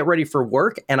I had to get ready for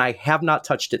work, and I have not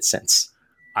touched it since.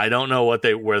 I don't know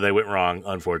where they went wrong,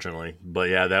 unfortunately. But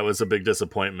yeah, that was a big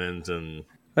disappointment, and...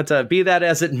 But be that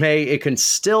as it may, it can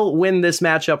still win this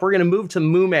matchup. We're going to move to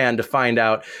Moo Man to find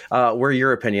out where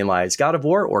your opinion lies. God of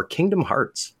War or Kingdom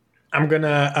Hearts? I'm going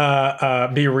to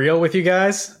be real with you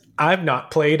guys. I've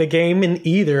not played a game in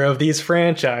either of these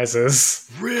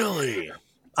franchises. Really?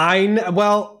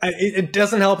 It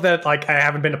doesn't help that like I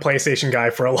haven't been a PlayStation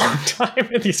guy for a long time.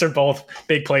 These are both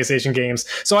big PlayStation games,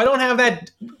 so I don't have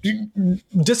that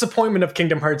disappointment of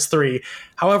Kingdom Hearts 3.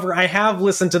 However, I have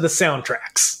listened to the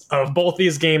soundtracks of both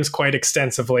these games quite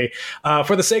extensively.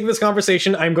 For the sake of this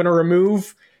conversation, I'm going to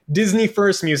remove Disney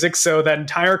first music, so that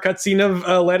entire cutscene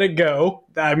of Let It Go,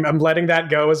 I'm letting that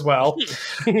go as well.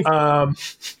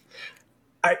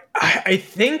 I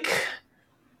think.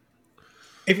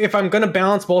 If I'm going to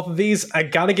balance both of these, I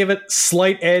got to give it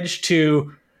slight edge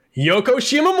to Yoko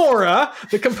Shimomura,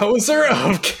 the composer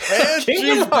of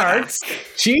Kingdom Hearts.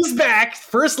 She's back,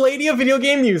 first lady of video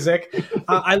game music.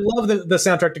 I love the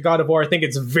soundtrack to God of War. I think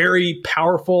it's very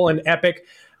powerful and epic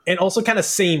and also kind of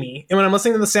samey. And when I'm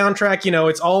listening to the soundtrack,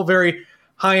 it's all very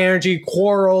high energy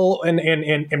choral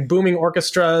and booming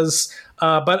orchestras.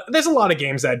 But there's a lot of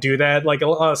games that do that, like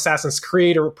Assassin's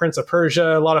Creed or Prince of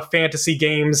Persia, a lot of fantasy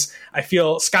games. I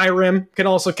feel Skyrim can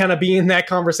also kind of be in that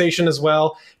conversation as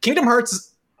well. Kingdom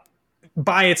Hearts,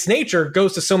 by its nature,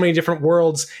 goes to so many different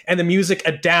worlds, and the music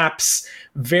adapts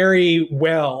very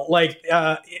well. Like,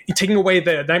 taking away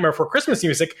the Nightmare Before Christmas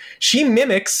music, she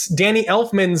mimics Danny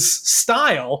Elfman's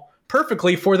style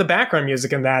perfectly for the background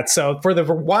music in that. So for the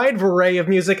wide array of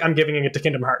music, I'm giving it to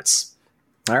Kingdom Hearts.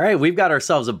 All right, we've got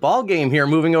ourselves a ball game here.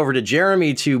 Moving over to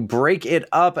Jeremy to break it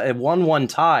up, a 1-1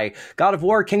 tie. God of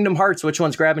War, Kingdom Hearts, which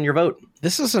one's grabbing your vote?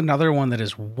 This is another one that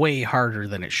is way harder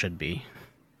than it should be,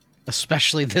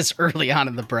 especially this early on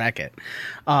in the bracket.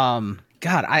 God,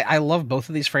 I love both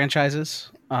of these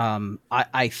franchises.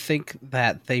 I think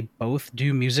that they both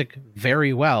do music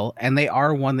very well, and they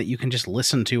are one that you can just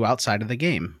listen to outside of the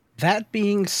game. That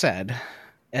being said,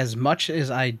 as much as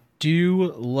I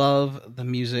do love the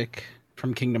music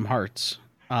from Kingdom Hearts,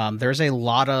 there's a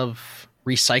lot of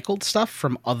recycled stuff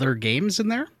from other games in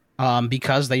there,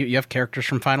 because you have characters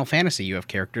from Final Fantasy, you have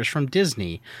characters from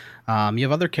Disney, you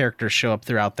have other characters show up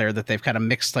throughout there that they've kind of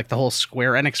mixed like the whole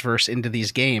Square Enix verse into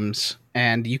these games,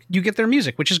 and you get their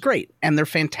music, which is great, and they're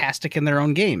fantastic in their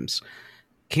own games.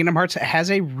 Kingdom Hearts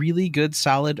has a really good,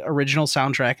 solid original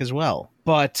soundtrack as well,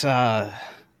 but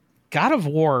God of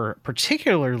War,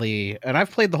 particularly, and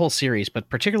I've played the whole series, but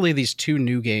particularly these two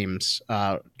new games,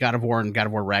 God of War and God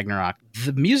of War Ragnarok,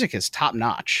 the music is top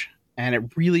notch, and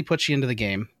it really puts you into the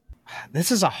game. This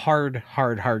is a hard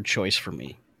choice for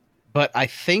me, but I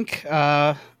think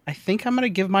I'm going to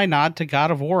give my nod to God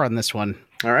of War on this one.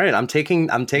 All right, I'm taking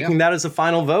that as a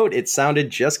final vote. It sounded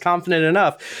just confident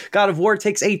enough. God of War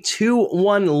takes a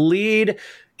 2-1 lead.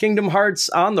 Kingdom Hearts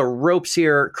on the ropes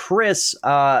here. Chris,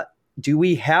 do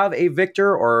we have a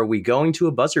victor, or are we going to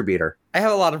a buzzer beater? I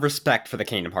have a lot of respect for the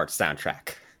Kingdom Hearts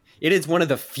soundtrack. It is one of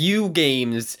the few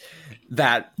games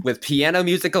that, with piano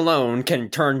music alone, can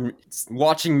turn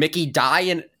watching Mickey die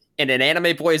in an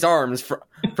anime boy's arms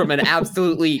from an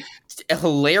absolutely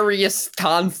hilarious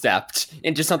concept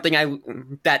into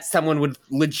something that someone would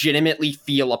legitimately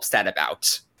feel upset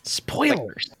about.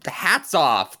 Spoilers. Like, hats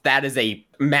off. That is a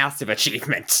massive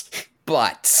achievement.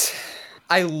 But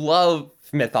I love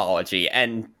mythology,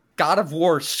 and God of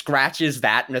War scratches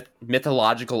that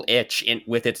mythological itch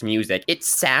with its music. It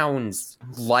sounds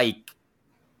like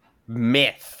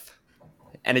myth,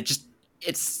 and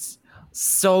it's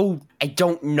so, I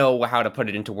don't know how to put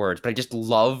it into words, but I just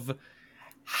love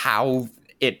how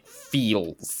it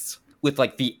feels with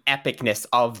like the epicness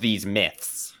of these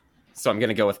myths. So I'm going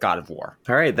to go with God of War.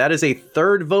 All right, that is a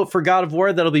third vote for God of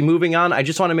War. That'll be moving on. I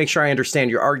just want to make sure I understand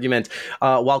your argument.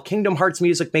 While Kingdom Hearts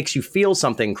music makes you feel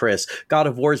something, Chris, God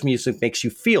of War's music makes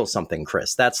you feel something,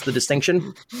 Chris. That's the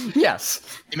distinction? Yes.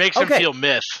 It makes him feel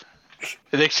myth.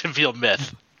 It makes him feel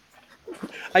myth.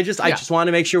 I just want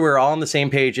to make sure we're all on the same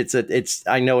page.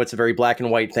 I know it's a very black and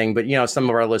white thing, but some of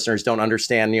our listeners don't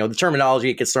understand, the terminology.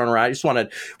 It gets thrown around. I just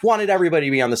wanted everybody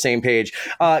to be on the same page.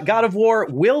 God of War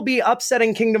will be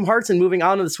upsetting Kingdom Hearts and moving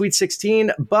on to the Sweet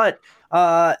 16. But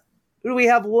who do we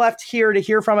have left here to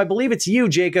hear from? I believe it's you,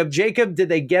 Jacob. Jacob, did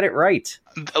they get it right?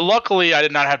 Luckily, I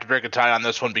did not have to break a tie on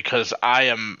this one because I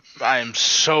am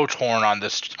so torn on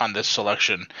this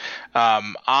selection.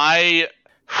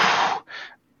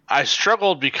 I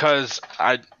struggled because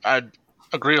I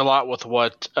agree a lot with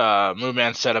what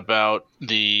Mooman said about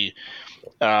the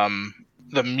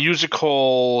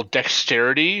musical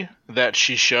dexterity that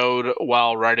she showed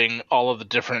while writing all of the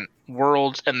different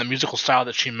worlds and the musical style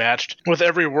that she matched with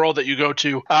every world that you go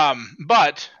to.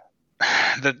 But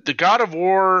the God of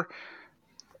War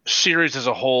series as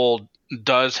a whole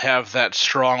does have that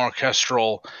strong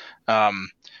orchestral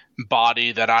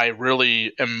body that I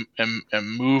really am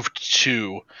moved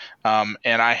to,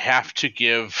 and I have to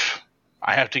give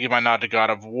my nod to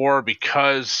God of War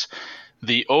because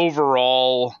the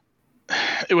overall,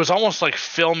 it was almost like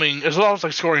filming. It was almost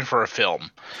like scoring for a film.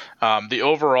 The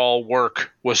overall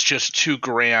work was just too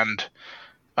grand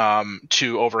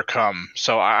to overcome.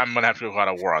 So I'm gonna have to go God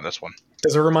of War on this one.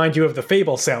 Does it remind you of the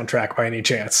Fable soundtrack by any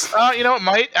chance? It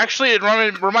might. Actually, it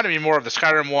reminded me more of the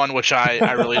Skyrim one, which I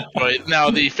really enjoyed.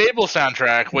 Now, the Fable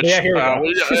soundtrack, which should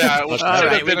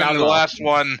have been in the last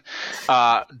one,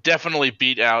 definitely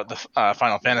beat out the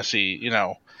Final Fantasy,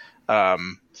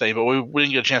 thing. But we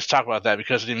didn't get a chance to talk about that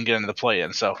because it didn't get into the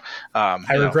play-in. So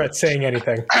I regret saying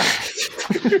anything.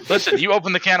 Listen, you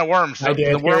opened the can of worms.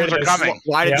 The worms are coming.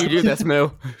 Why did you do this, Moo?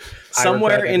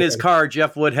 Somewhere in his car,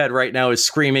 Jeff Woodhead right now is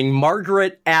screaming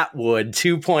Margaret Atwood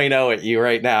 2.0 at you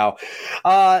right now.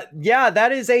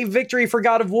 That is a victory for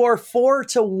God of War,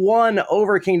 4-1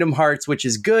 over Kingdom Hearts, which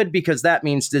is good because that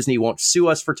means Disney won't sue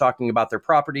us for talking about their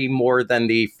property more than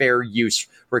the fair use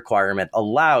requirement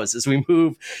allows. As we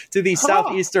move to the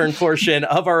Southeast Eastern portion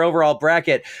of our overall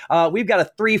bracket. We've got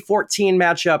a 3-14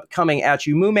 matchup coming at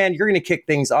you. Mooman, you're going to kick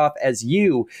things off as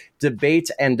you debate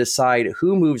and decide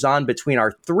who moves on between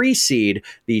our 3 seed,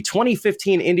 the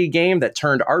 2015 indie game that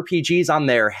turned RPGs on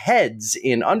their heads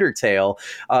in Undertale,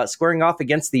 squaring off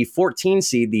against the 14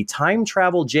 seed, the time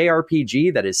travel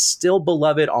JRPG that is still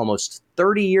beloved almost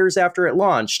 30 years after it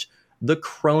launched, the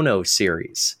Chrono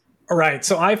series. All right,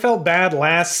 so I felt bad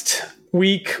last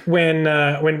week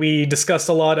when we discussed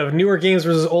a lot of newer games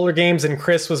versus older games, and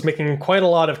Chris was making quite a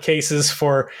lot of cases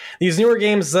for these newer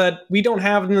games that we don't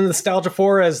have the nostalgia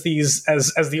for as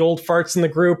the old farts in the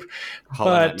group.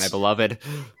 Hollow Knight, my beloved.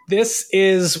 This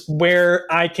is where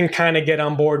I can kind of get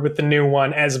on board with the new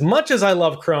one. As much as I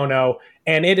love Chrono,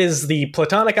 and it is the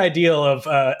platonic ideal of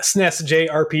SNES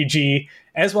JRPG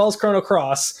as well as Chrono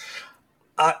Cross,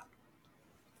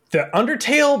 the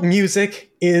Undertale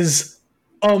music is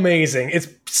amazing. It's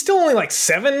still only like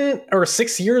 7 or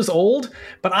 6 years old,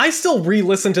 but I still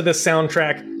re-listen to this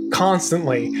soundtrack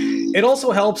constantly. It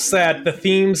also helps that the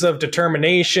themes of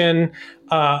determination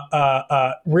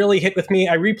really hit with me.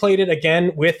 I replayed it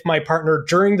again with my partner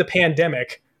during the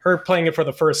pandemic, her playing it for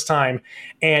the first time,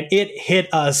 and it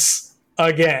hit us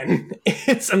again.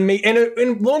 It's amazing.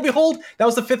 And lo and behold, that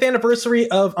was the 5th anniversary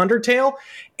of Undertale,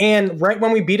 and right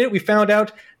when we beat it, we found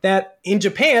out that in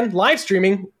Japan, live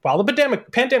streaming, while the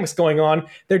pandemic's going on,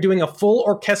 they're doing a full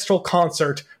orchestral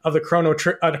concert of the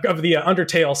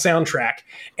Undertale soundtrack.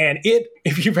 And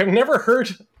if you've never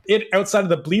heard it outside of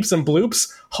the bleeps and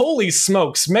bloops, holy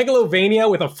smokes,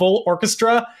 Megalovania with a full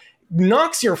orchestra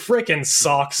knocks your frickin'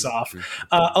 socks off.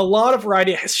 A lot of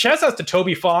variety. Shouts out to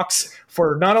Toby Fox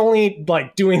for not only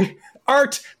like doing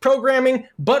art, programming,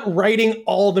 but writing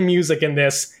all the music in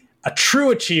this. A true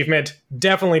achievement.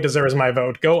 Definitely deserves my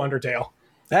vote. Go Undertale.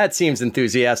 That seems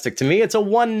enthusiastic to me. It's a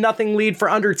 1-0 lead for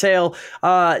Undertale.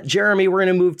 Jeremy, we're going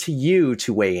to move to you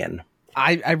to weigh in.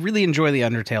 I really enjoy the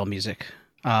Undertale music.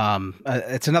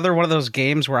 It's another one of those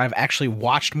games where I've actually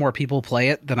watched more people play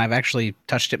it than I've actually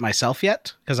touched it myself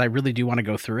yet, because I really do want to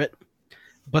go through it.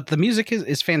 But the music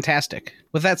is fantastic.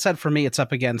 With that said, for me, it's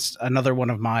up against another one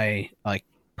of my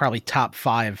probably top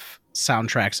 5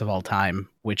 soundtracks of all time,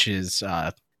 which is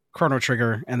Chrono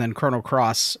Trigger, and then Chrono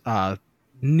Cross,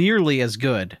 nearly as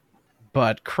good.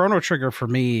 But Chrono Trigger, for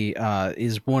me,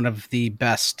 is one of the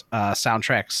best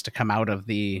soundtracks to come out of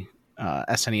the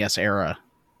SNES era.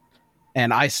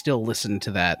 And I still listen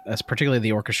to that, as particularly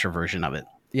the orchestra version of it.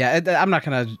 Yeah, I'm not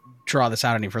going to draw this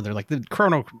out any further. Like the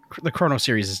Chrono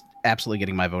series is absolutely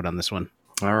getting my vote on this one.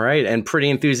 All right, and pretty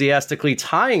enthusiastically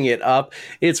tying it up.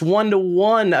 It's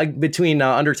 1-1 between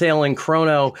Undertale and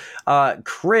Chrono.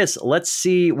 Chris, let's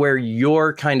see where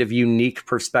your kind of unique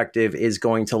perspective is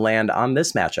going to land on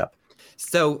this matchup.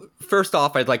 So, first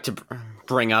off, I'd like to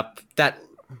bring up that,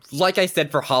 like I said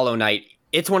for Hollow Knight,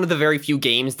 it's one of the very few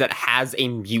games that has a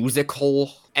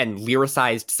musical and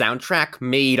lyricized soundtrack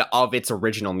made of its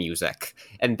original music.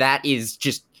 And that is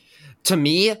just, to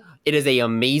me, it is an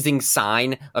amazing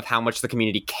sign of how much the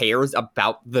community cares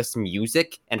about this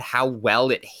music and how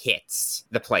well it hits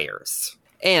the players.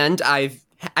 And I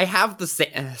have the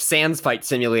Sans Fight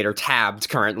Simulator tabbed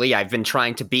currently. I've been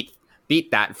trying to beat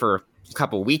that for a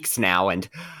couple weeks now, and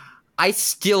I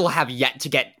still have yet to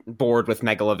get bored with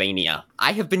Megalovania.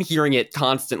 I have been hearing it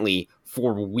constantly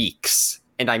for weeks,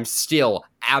 and I'm still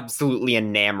absolutely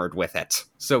enamored with it.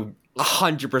 So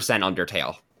 100%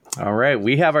 Undertale. All right,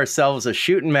 we have ourselves a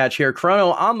shooting match here.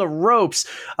 Chrono on the ropes.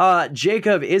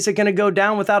 Jacob, is it going to go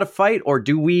down without a fight, or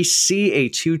do we see a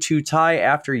 2-2 tie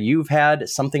after you've had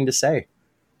something to say?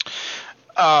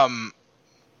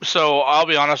 So I'll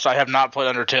be honest, I have not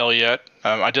played Undertale yet.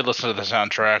 I did listen to the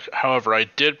soundtrack. However, I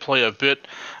did play a bit,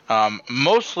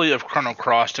 mostly of Chrono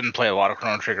Cross. Didn't play a lot of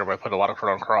Chrono Trigger, but I played a lot of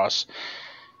Chrono Cross.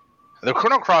 The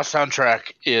Chrono Cross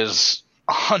soundtrack is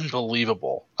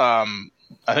unbelievable.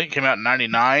 I think it came out in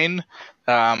 99,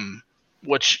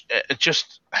 which it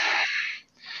just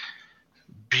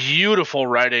beautiful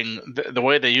writing. The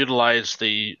way they utilize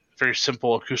the very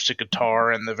simple acoustic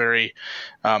guitar and the very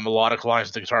melodic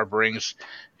lines the guitar brings,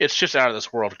 it's just out of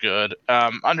this world good.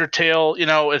 Undertale,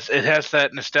 it has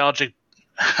that nostalgic,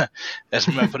 as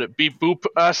we might put it, beep boop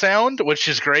sound, which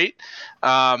is great.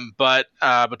 But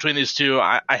between these two,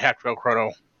 I have to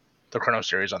go the Chrono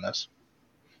series on this.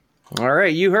 All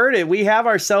right, you heard it. We have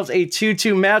ourselves a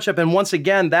 2-2 matchup, and once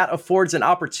again, that affords an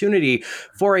opportunity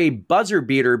for a buzzer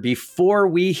beater before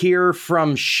we hear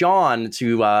from Sean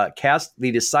to cast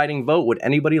the deciding vote. Would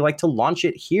anybody like to launch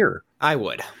it here? I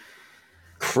would.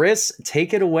 Chris,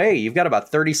 take it away. You've got about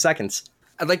 30 seconds.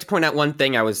 I'd like to point out one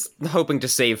thing I was hoping to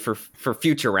save for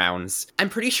future rounds. I'm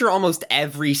pretty sure almost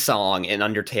every song in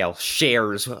Undertale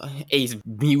shares a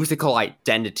musical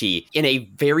identity in a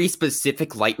very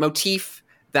specific leitmotif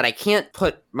that I can't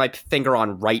put my finger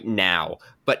on right now,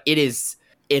 but it is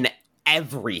in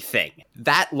everything.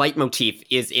 That leitmotif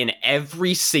is in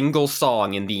every single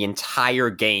song in the entire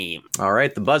game. All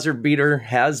right, the buzzer beater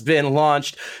has been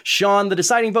launched. Sean, the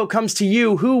deciding vote comes to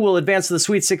you. Who will advance to the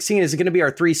Sweet 16? Is it going to be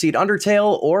our 3-seed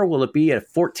Undertale, or will it be a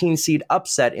 14-seed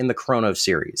upset in the Chrono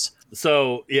series?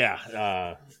 So,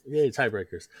 yay,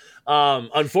 tiebreakers.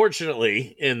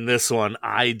 Unfortunately, in this one,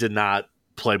 I did not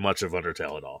play much of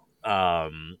Undertale at all.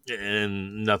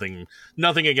 And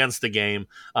nothing against the game.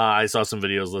 I saw some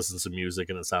videos, listened to some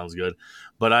music, and it sounds good.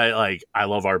 But I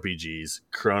love RPGs.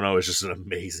 Chrono is just an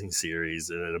amazing series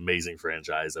and an amazing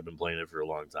franchise. I've been playing it for a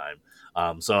long time.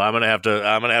 So I'm gonna have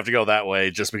to go that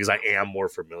way just because I am more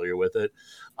familiar with it.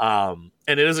 And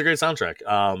it is a great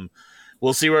soundtrack.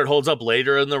 We'll see where it holds up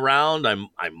later in the round.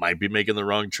 I might be making the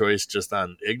wrong choice just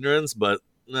on ignorance, but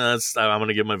I'm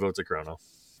gonna give my vote to Chrono.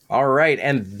 All right,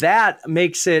 and that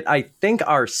makes it, I think,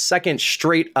 our second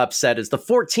straight upset is the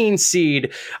 14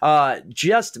 seed,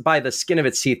 just by the skin of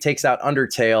its teeth, takes out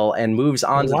Undertale and moves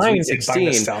on to the Sweet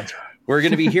 16. We're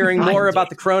going to be hearing more about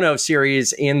the Chrono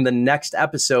series in the next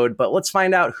episode, but let's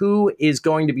find out who is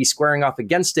going to be squaring off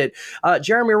against it.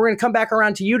 Jeremy, we're going to come back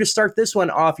around to you to start this one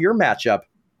off. Your matchup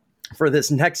for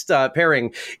this next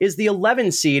pairing is the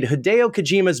 11 seed Hideo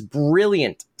Kojima's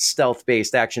brilliant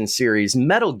stealth-based action series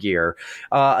Metal Gear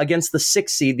against the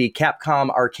 6 seed, the Capcom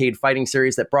arcade fighting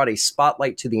series that brought a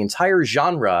spotlight to the entire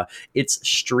genre. It's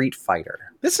Street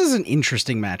Fighter. This is an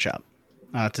interesting matchup,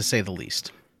 to say the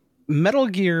least. Metal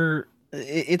Gear,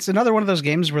 it's another one of those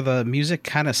games where the music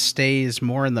kind of stays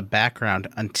more in the background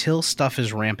until stuff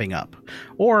is ramping up,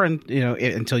 or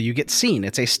until you get seen.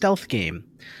 It's a stealth game.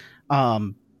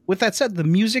 With that said, the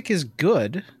music is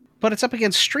good, but it's up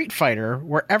against Street Fighter,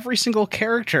 where every single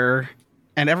character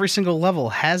and every single level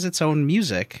has its own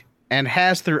music and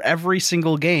has through every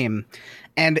single game.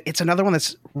 And it's another one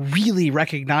that's really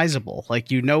recognizable.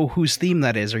 Like, you know whose theme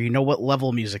that is, or you know what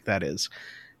level music that is.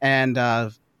 And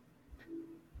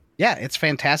it's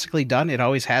fantastically done. It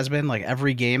always has been. Like,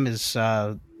 every game is,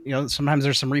 sometimes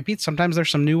there's some repeats, sometimes there's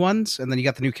some new ones, and then you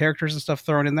got the new characters and stuff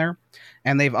thrown in there.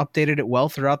 And they've updated it well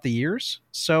throughout the years.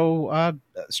 So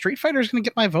Street Fighter is going to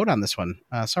get my vote on this one.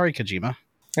 Sorry, Kojima.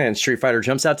 And Street Fighter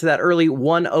jumps out to that early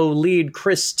 1-0 lead.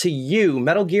 Chris, to you,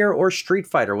 Metal Gear or Street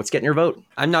Fighter? What's getting your vote?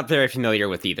 I'm not very familiar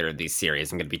with either of these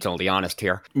series, I'm going to be totally honest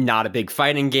here. Not a big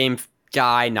fighting game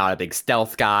guy, not a big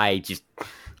stealth guy, just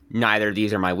neither of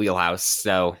these are my wheelhouse.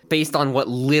 So based on what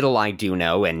little I do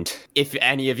know, and if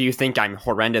any of you think I'm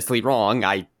horrendously wrong,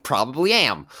 I probably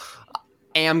am.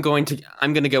 I'm going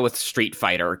to go with Street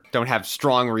Fighter. Don't have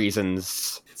strong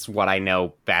reasons. It's what I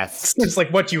know best. It's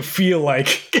like what you feel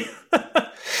like.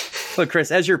 Look,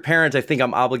 Chris, as your parent, I think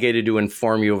I'm obligated to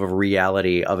inform you of a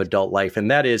reality of adult life,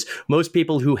 and that is most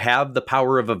people who have the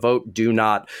power of a vote do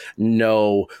not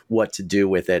know what to do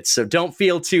with it. So don't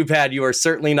feel too bad. You are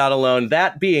certainly not alone.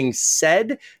 That being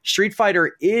said, Street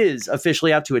Fighter is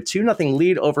officially out to a 2-0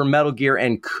 lead over Metal Gear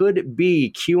and could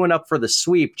be queuing up for the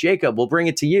sweep. Jacob, we'll bring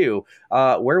it to you.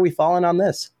 Where are we falling on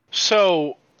this?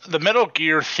 So the Metal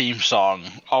Gear theme song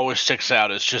always sticks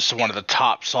out as just one of the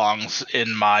top songs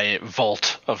in my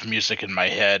vault of music in my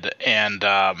head. And,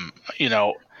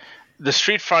 the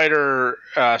Street Fighter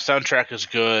soundtrack is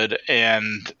good,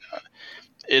 and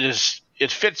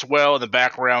it fits well in the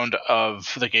background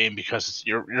of the game because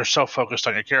you're so focused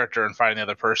on your character and fighting the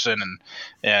other person,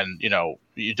 and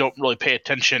you don't really pay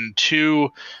attention to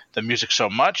the music so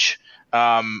much.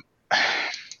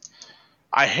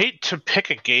 I hate to pick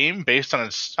a game based on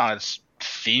its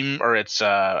theme or its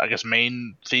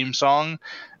main theme song,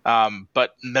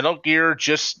 but Metal Gear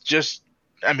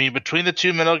between the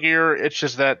two Metal Gear, it's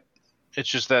just that what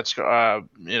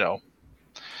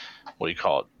do you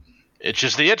call it? It's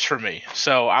just the itch for me.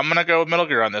 So I'm gonna go with Metal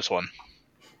Gear on this one.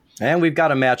 And we've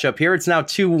got a matchup here. It's now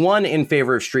 2-1 in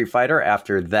favor of Street Fighter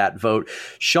after that vote.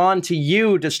 Sean, to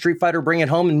you, does Street Fighter bring it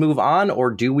home and move on,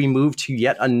 or do we move to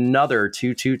yet another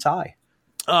 2-2 tie?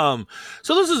 So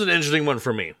this is an interesting one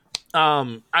for me.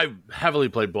 I've heavily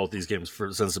played both these games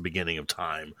since the beginning of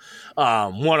time.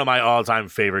 One of my all-time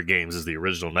favorite games is the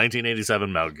original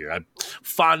 1987 Metal Gear. I have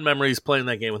fond memories playing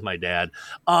that game with my dad,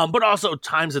 but also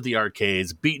times at the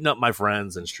arcades, beating up my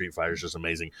friends, and Street Fighter is just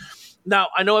amazing. Now,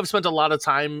 I know I've spent a lot of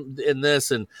time in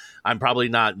this, and I'm probably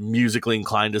not musically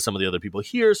inclined to some of the other people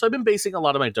here, so I've been basing a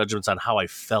lot of my judgments on how I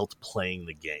felt playing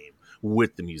the game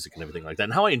with the music and everything like that,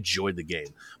 and how I enjoyed the game.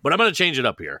 But I'm going to change it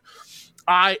up here.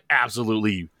 I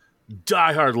absolutely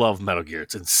diehard love Metal Gear.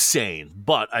 It's insane.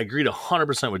 But I agreed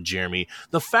 100% with Jeremy.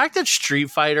 The fact that Street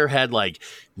Fighter had like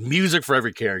music for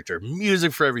every character,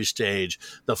 music for every stage,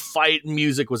 the fight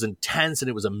music was intense and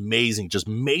it was amazing, just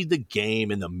made the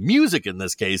game and the music in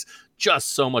this case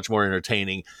just so much more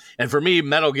entertaining. And for me,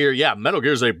 Metal Gear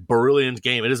is a brilliant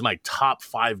game. It is my top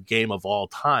 5 game of all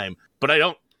time. But I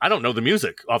don't know the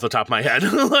music off the top of my head.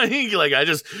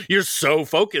 You're so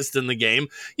focused in the game.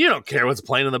 You don't care what's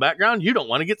playing in the background. You don't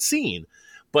want to get seen.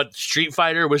 But Street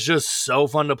Fighter was just so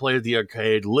fun to play at the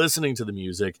arcade, listening to the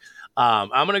music. I'm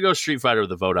going to go Street Fighter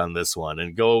with a vote on this one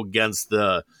and go against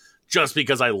the just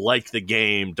because I like the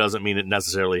game doesn't mean it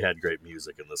necessarily had great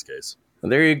music in this case.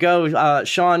 There you go.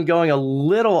 Sean going a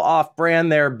little off brand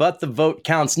there, but the vote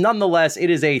counts. Nonetheless, it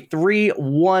is a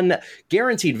 3-1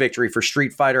 guaranteed victory for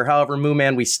Street Fighter. However,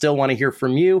 Mooman, we still want to hear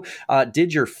from you.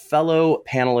 Did your fellow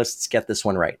panelists get this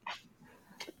one right?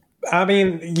 I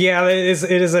mean, yeah, it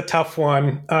is a tough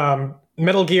one.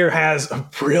 Metal Gear has a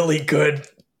really good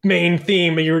main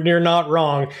theme. You're not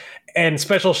wrong. And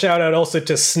special shout out also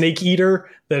to Snake Eater,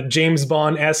 the James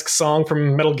Bond-esque song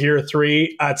from Metal Gear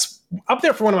 3. It's up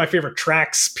there for one of my favorite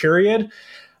tracks, period.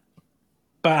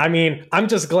 But I mean, I'm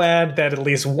just glad that at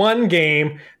least one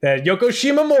game that Yoko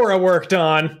Shimomura worked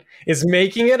on is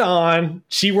making it on.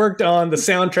 She worked on the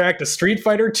soundtrack to Street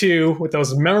Fighter 2 with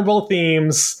those memorable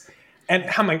themes. And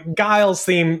how my Guile's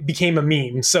theme became a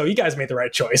meme. So you guys made the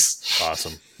right choice.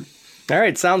 Awesome. All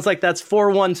right, sounds like that's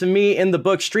 4-1 to me in the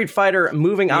book. Street Fighter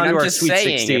moving on to our Sweet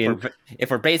 16.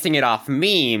 If we're basing it off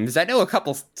memes, I know a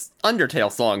couple Undertale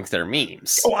songs that are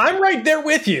memes. Oh, I'm right there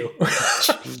with you.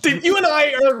 You and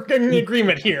I are in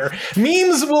agreement here.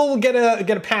 Memes will get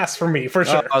a pass from me, for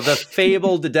sure. The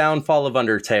fabled downfall of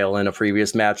Undertale in a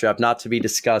previous matchup, not to be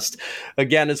discussed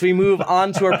again as we move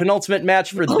on to our penultimate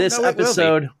match for this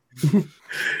episode.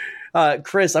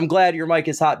 Chris, I'm glad your mic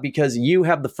is hot because you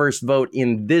have the first vote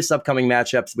in this upcoming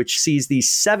matchup, which sees the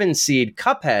 7-seed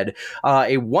Cuphead,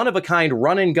 a one-of-a-kind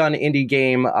run-and-gun indie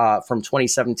game from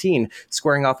 2017,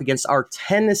 squaring off against our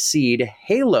 10-seed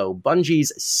Halo,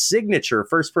 Bungie's signature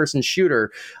first-person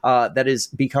shooter that has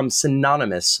become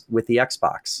synonymous with the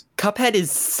Xbox. Cuphead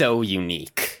is so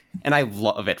unique, and I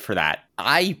love it for that.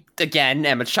 I, again,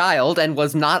 am a child and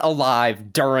was not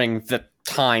alive during the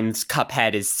times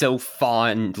Cuphead is so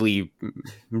fondly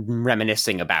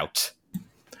reminiscing about.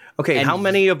 Okay, and how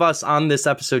many of us on this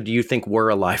episode do you think were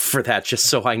alive for that, just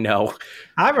so I know?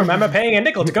 I remember paying a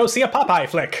nickel to go see a Popeye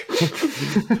flick.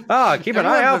 Keep an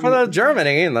eye out for the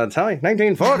Germany in the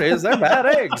 1940s. They're bad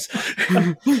eggs.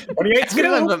 28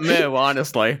 Skidoo. Moo,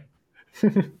 honestly.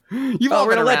 You've all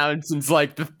been around since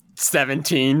like the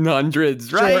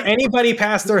 1700s, right? Sure, anybody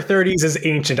past their 30s is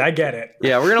ancient. I get it.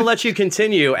 Yeah, we're gonna let you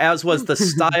continue, as was the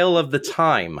style of the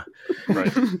time.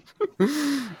 Right.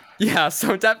 Yeah,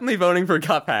 so definitely voting for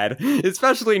Cuphead,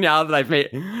 especially now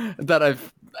that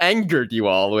I've angered you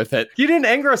all with it. You didn't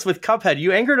anger us with Cuphead.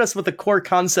 You angered us with the core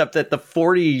concept that the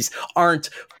 40s aren't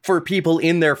for people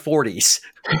in their 40s.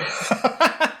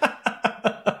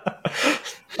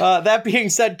 That being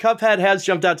said, Cuphead has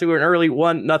jumped out to an early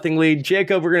 1-0 lead.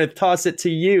 Jacob, we're going to toss it to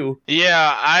you.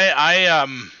 Yeah,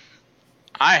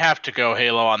 I have to go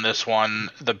Halo on this one.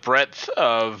 The breadth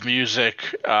of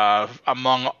music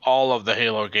among all of the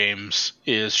Halo games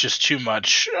is just too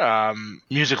much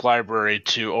music library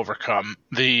to overcome.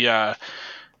 The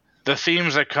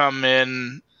themes that come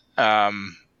in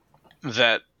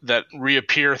that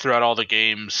reappear throughout all the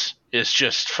games is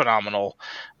just phenomenal.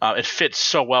 It fits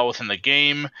so well within the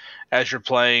game as you're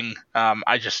playing.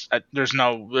 There's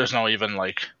no even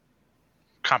like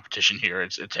competition here.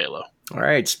 It's Halo. All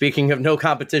right. Speaking of no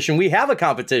competition, we have a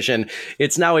competition.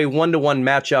 It's now a 1-1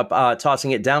 matchup,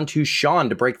 tossing it down to Sean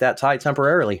to break that tie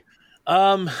temporarily.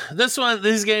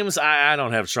 These games, I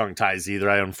don't have strong ties either.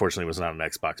 I unfortunately was not an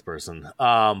Xbox person.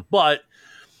 But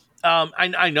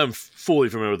I know I'm fully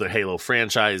familiar with the Halo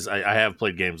franchise. I have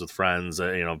played games with friends.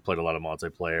 Played a lot of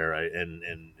multiplayer and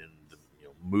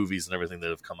movies and everything that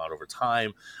have come out over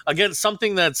time. Again,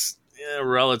 something that's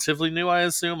relatively new, I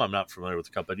assume. I'm not familiar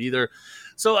with Cuphead either.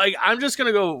 So I'm just going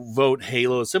to go vote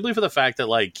Halo simply for the fact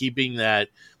that keeping that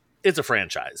it's a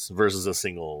franchise versus a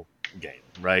single game,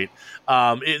 right?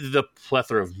 The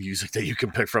plethora of music that you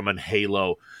can pick from in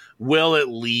Halo will at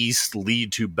least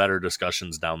lead to better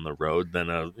discussions down the road than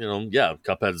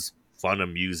Cuphead's fun,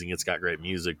 amusing. It's got great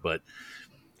music, but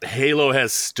Halo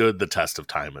has stood the test of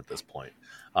time at this point.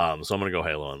 So I'm going to go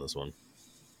Halo on this one.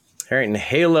 All right, and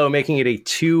Halo making it a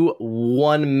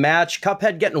 2-1 match.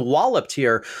 Cuphead getting walloped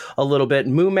here a little bit.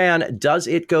 Mooman, does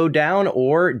it go down,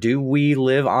 or do we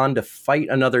live on to fight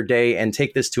another day and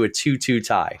take this to a 2-2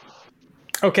 tie?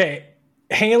 Okay,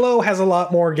 Halo has a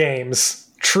lot more games.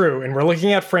 True, and we're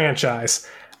looking at franchise.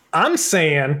 I'm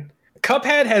saying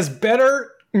Cuphead has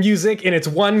better music in its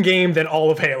one game than all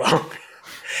of Halo.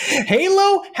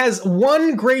 Halo has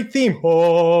one great theme,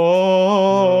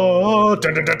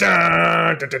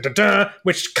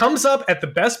 which comes up at the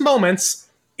best moments.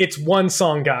 It's one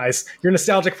song, guys. You're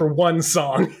nostalgic for one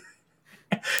song.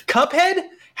 Cuphead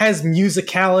has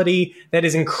musicality that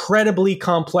is incredibly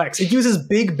complex. It uses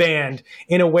big band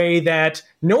in a way that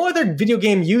no other video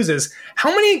game uses. How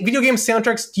many video game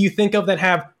soundtracks do you think of that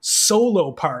have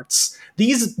solo parts?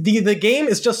 The game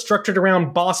is just structured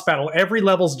around boss battle. Every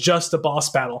level's just a boss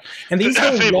battle. And these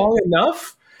go long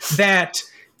enough that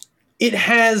it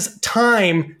has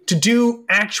time to do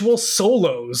actual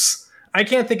solos. I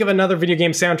can't think of another video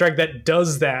game soundtrack that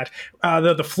does that.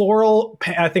 The Floral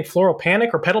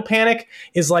Panic or Pedal Panic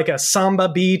is like a samba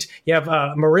beat. You have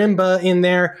marimba in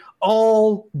there,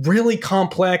 all really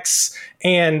complex.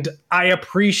 And I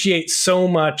appreciate so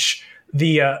much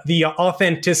the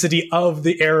authenticity of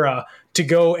the era to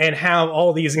go and have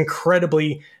all these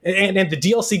incredibly, and the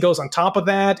DLC goes on top of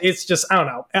that. It's just, I don't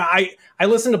know. I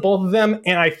listen to both of them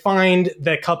and I find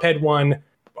the Cuphead one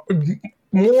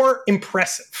more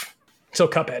impressive. So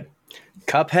Cuphead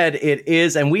it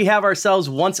is, and we have ourselves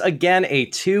once again a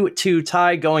 2-2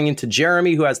 tie going into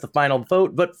Jeremy, who has the final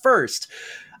vote. But first,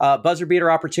 buzzer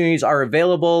beater opportunities are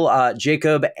available.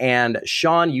 Jacob and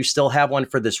Sean, you still have one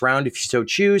for this round if you so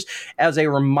choose. As a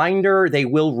reminder, they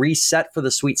will reset for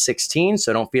the Sweet 16,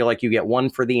 so don't feel like you get one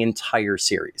for the entire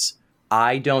series.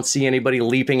 I don't see anybody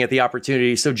leaping at the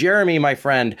opportunity. So, Jeremy, my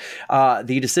friend,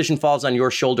 the decision falls on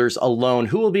your shoulders alone.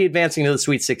 Who will be advancing to the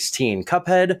Sweet 16,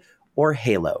 Cuphead or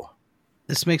Halo?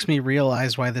 This makes me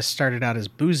realize why this started out as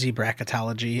boozy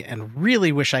bracketology, and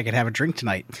really wish I could have a drink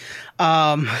tonight.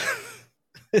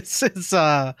 This is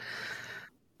yes,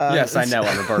 I know,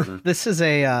 I'm a burden. This is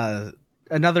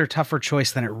another tougher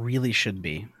choice than it really should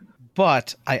be,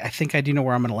 but I think I do know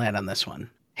where I'm going to land on this one.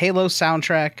 Halo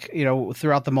soundtrack,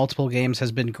 throughout the multiple games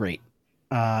has been great.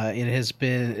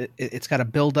 It's got a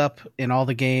build up in all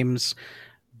the games,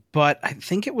 but I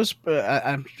think it was,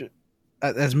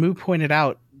 as Moo pointed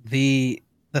out, the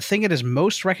thing it is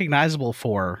most recognizable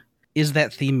for is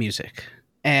that theme music.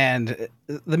 And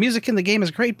the music in the game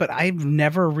is great, but I've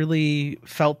never really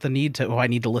felt the need I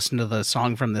need to listen to the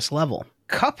song from this level.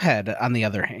 Cuphead, on the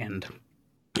other hand,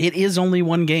 it is only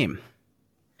one game,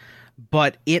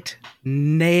 but it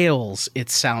nails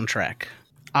its soundtrack.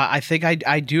 I think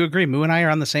I do agree. Moo and I are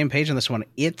on the same page on this one.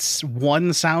 Its one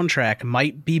soundtrack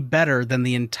might be better than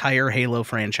the entire Halo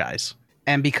franchise.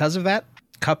 And because of that,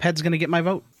 Cuphead's going to get my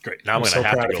vote. Great. Now I'm going to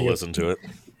have to go listen to it.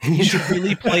 You should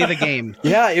really play the game.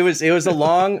 Yeah, it was a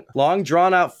long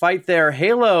drawn out fight there.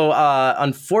 Halo,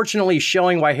 unfortunately,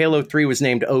 showing why Halo 3 was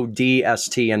named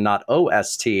ODST and not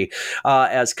OST,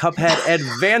 as Cuphead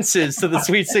advances to the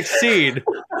Sweet 16.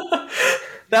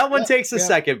 That one takes a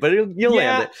second, but you'll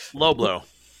land it. Low blow.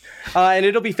 And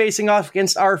it'll be facing off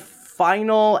against our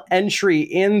final entry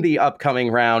in the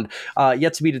upcoming round,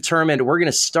 yet to be determined. We're going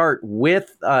to start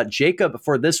with Jacob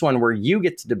for this one, where you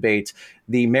get to debate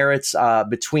the merits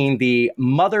between the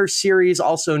Mother series,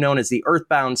 also known as the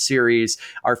Earthbound series,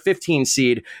 our 15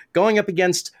 seed, going up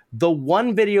against the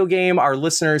one video game our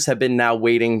listeners have been now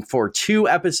waiting for 2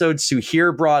 episodes to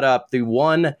hear brought up, the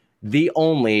one, the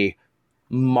only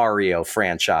Mario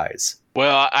franchise.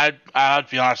 Well, I'll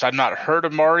be honest. I've not heard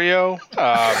of Mario.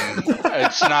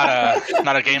 It's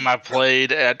not a game I've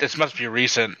played. This must be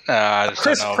recent.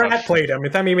 Chris Pratt played him.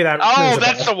 If that maybe that. Oh,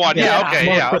 that's the one. Yeah. Okay.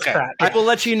 Yeah. Okay. I will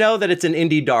let you know that it's an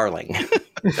indie darling.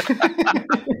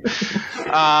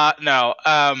 No.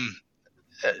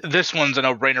 This one's a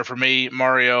no-brainer for me.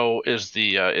 Mario is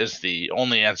the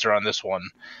only answer on this one.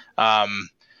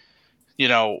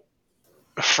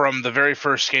 From the very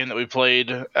first game that we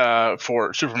played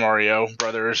for Super Mario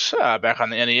Brothers back on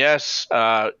the NES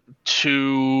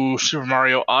to Super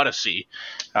Mario Odyssey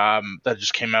that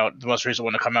just came out, the most recent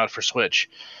one to come out for Switch.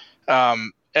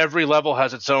 Every level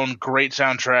has its own great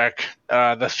soundtrack.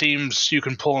 The themes, you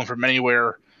can pull them from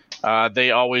anywhere.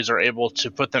 They always are able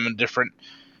to put them in different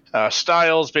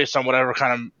styles based on whatever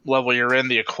kind of level you're in.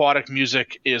 The aquatic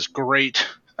music is great.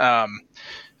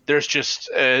 There's just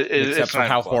except for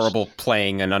how horrible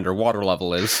playing an underwater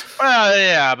level is.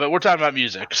 Yeah, but we're talking about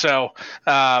music, so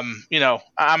I'm gonna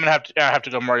have to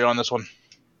go Mario on this one.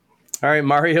 All right,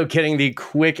 Mario getting the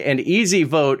quick and easy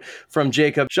vote from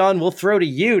Jacob. Sean, we'll throw to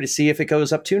you to see if it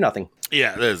goes up 2-0.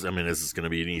 Yeah, this is going to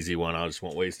be an easy one. I just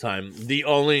won't waste time. I'm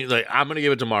going to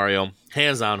give it to Mario,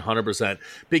 hands down, 100%,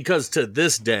 because to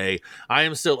this day, I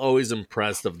am still always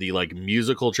impressed of the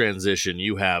musical transition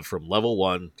you have from level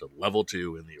 1 to level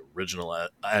 2 in the original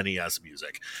NES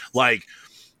music.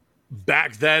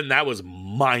 Back then, that was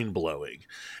mind blowing,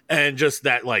 and just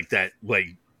that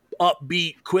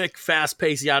upbeat, quick, fast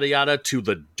pace, yada yada, to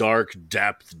the dark,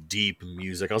 depth, deep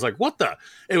music. I was like, what the?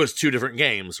 It was 2 different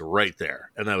games right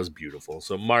there, and that was beautiful.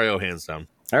 So Mario, hands down.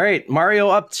 All right, Mario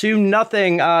up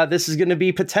 2-0. This is going to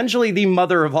be potentially the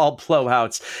mother of all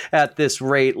blowouts at this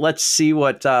rate. Let's see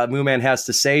what Mooman has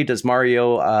to say. Does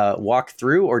Mario walk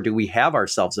through, or do we have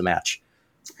ourselves a match?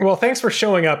 Well, thanks for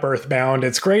showing up, Earthbound.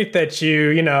 It's great that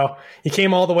you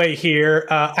came all the way here.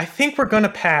 I think we're gonna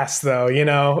pass, though.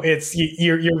 It's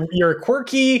you're a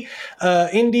quirky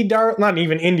not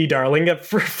even indie darling, a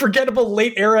forgettable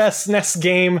late era SNES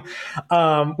game,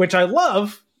 which I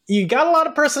love. You got a lot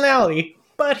of personality,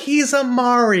 but he's a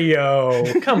Mario.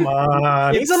 Come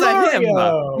on, he's a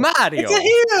Mario. Mario. It's a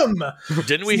him.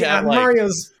 Didn't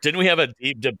we have a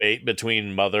deep debate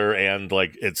between Mother and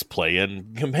its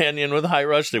play-in companion with High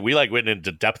Rush? That we went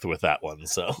into depth with that one.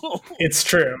 So it's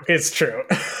true.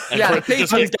 Yeah, they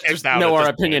just know our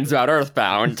opinions about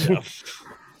Earthbound. Yeah.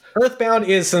 Earthbound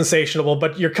is sensational,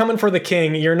 but you're coming for the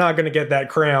king. You're not going to get that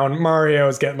crown.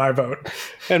 Mario's getting my vote.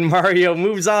 And Mario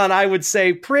moves on, I would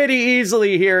say, pretty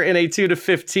easily here in a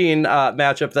 2-15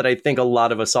 matchup that I think a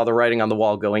lot of us saw the writing on the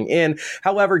wall going in.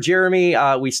 However, Jeremy,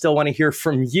 we still want to hear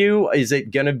from you. Is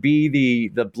it going to be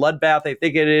the bloodbath I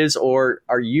think it is, or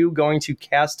are you going to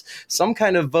cast some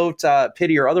kind of vote,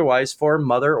 pity or otherwise, for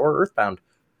Mother or Earthbound?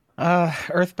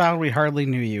 Earthbound, we hardly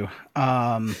knew you.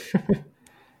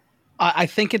 I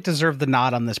think it deserved the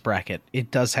nod on this bracket.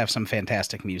 It does have some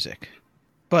fantastic music,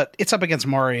 but it's up against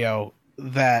Mario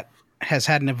that has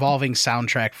had an evolving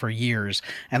soundtrack for years.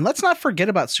 And let's not forget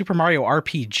about Super Mario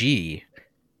RPG,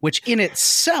 which in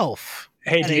itself...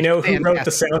 Hey, do you know who wrote the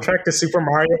soundtrack to Super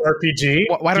Mario RPG?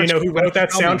 Do you know who wrote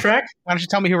that soundtrack? Why don't you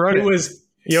tell me who wrote it? It was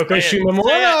Yoko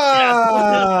Shimomura.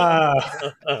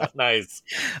 Nice.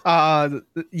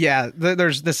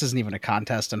 This isn't even a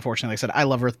contest, unfortunately. Like I said, I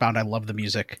love Earthbound. I love the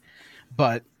music.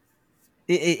 But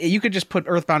you could just put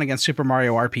Earthbound against Super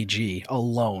Mario RPG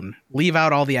alone. Leave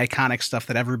out all the iconic stuff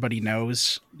that everybody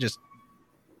knows. Just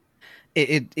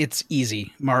it's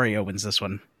easy. Mario wins this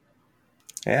one.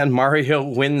 And Mario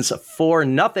wins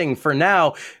 4-0 for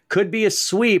now. Could be a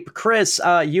sweep. Chris,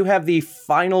 you have the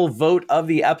final vote of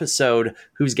the episode.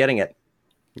 Who's getting it?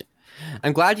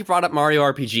 I'm glad you brought up Mario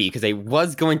RPG, because I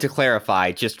was going to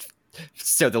clarify, just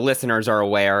so the listeners are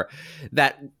aware,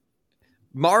 that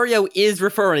Mario is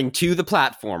referring to the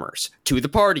platformers, to the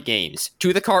party games,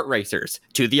 to the kart racers,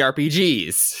 to the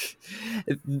RPGs.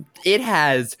 It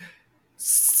has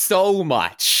so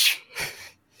much.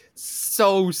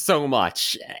 So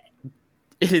much.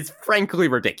 It is frankly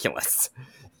ridiculous.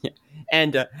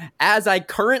 And as I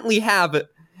currently have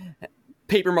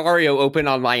Paper Mario open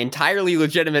on my entirely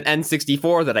legitimate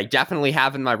N64 that I definitely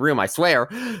have in my room, I swear,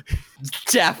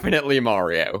 definitely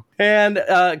Mario. And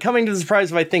coming to the surprise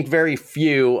of, I think, very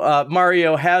few,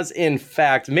 Mario has, in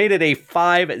fact, made it a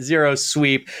 5-0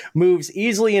 sweep, moves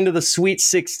easily into the Sweet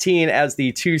 16 as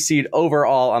the 2-seed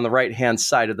overall on the right-hand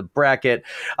side of the bracket.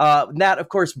 That, of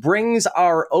course, brings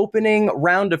our opening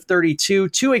round of 32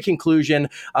 to a conclusion.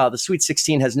 The Sweet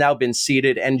 16 has now been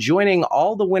seeded, and joining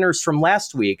all the winners from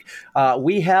last week,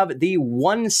 we have the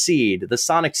 1 seed. The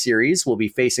Sonic series will be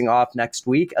facing off next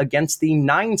week against the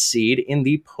 9 seed in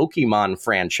the Pokemon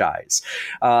franchise.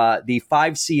 The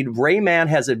 5 seed Rayman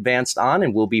has advanced on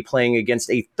and will be playing against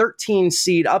a 13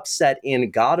 seed upset in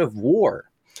God of War.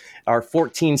 Our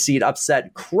 14 seed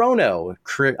upset Chrono,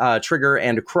 Trigger,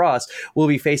 and Cross will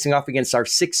be facing off against our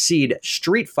 6 seed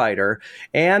Street Fighter.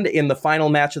 And in the final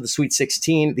match of the Sweet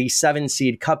 16, the 7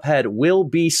 seed Cuphead will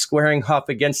be squaring off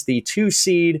against the 2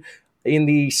 seed in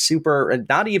the Super,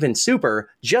 not even Super,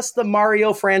 just the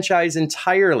Mario franchise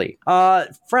entirely.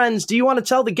 Friends, do you want to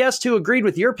tell the guests who agreed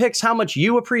with your picks how much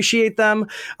you appreciate them?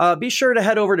 Be sure to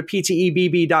head over to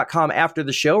ptebb.com after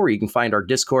the show, where you can find our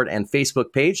Discord and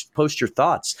Facebook page. Post your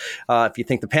thoughts. If you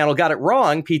think the panel got it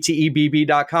wrong,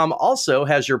 ptebb.com also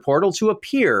has your portal to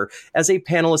appear as a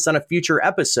panelist on a future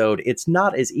episode. It's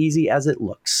not as easy as it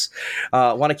looks.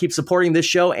 Want to keep supporting this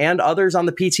show and others on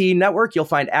the PTE network? You'll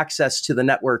find access to the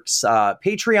network's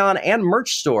Patreon and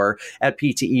merch store at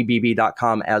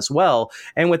ptebb.com as well.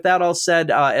 And with that all said,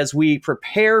 as we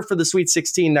prepare for the Sweet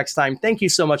 16 next time, thank you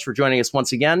so much for joining us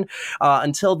once again.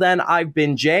 Until then, I've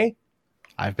been Jay.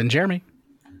 I've been Jeremy.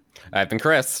 I've been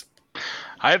Chris.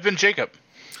 I've been Jacob.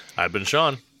 I've been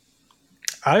Sean.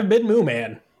 I've been Moo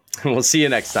Man. We'll see you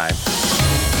next time.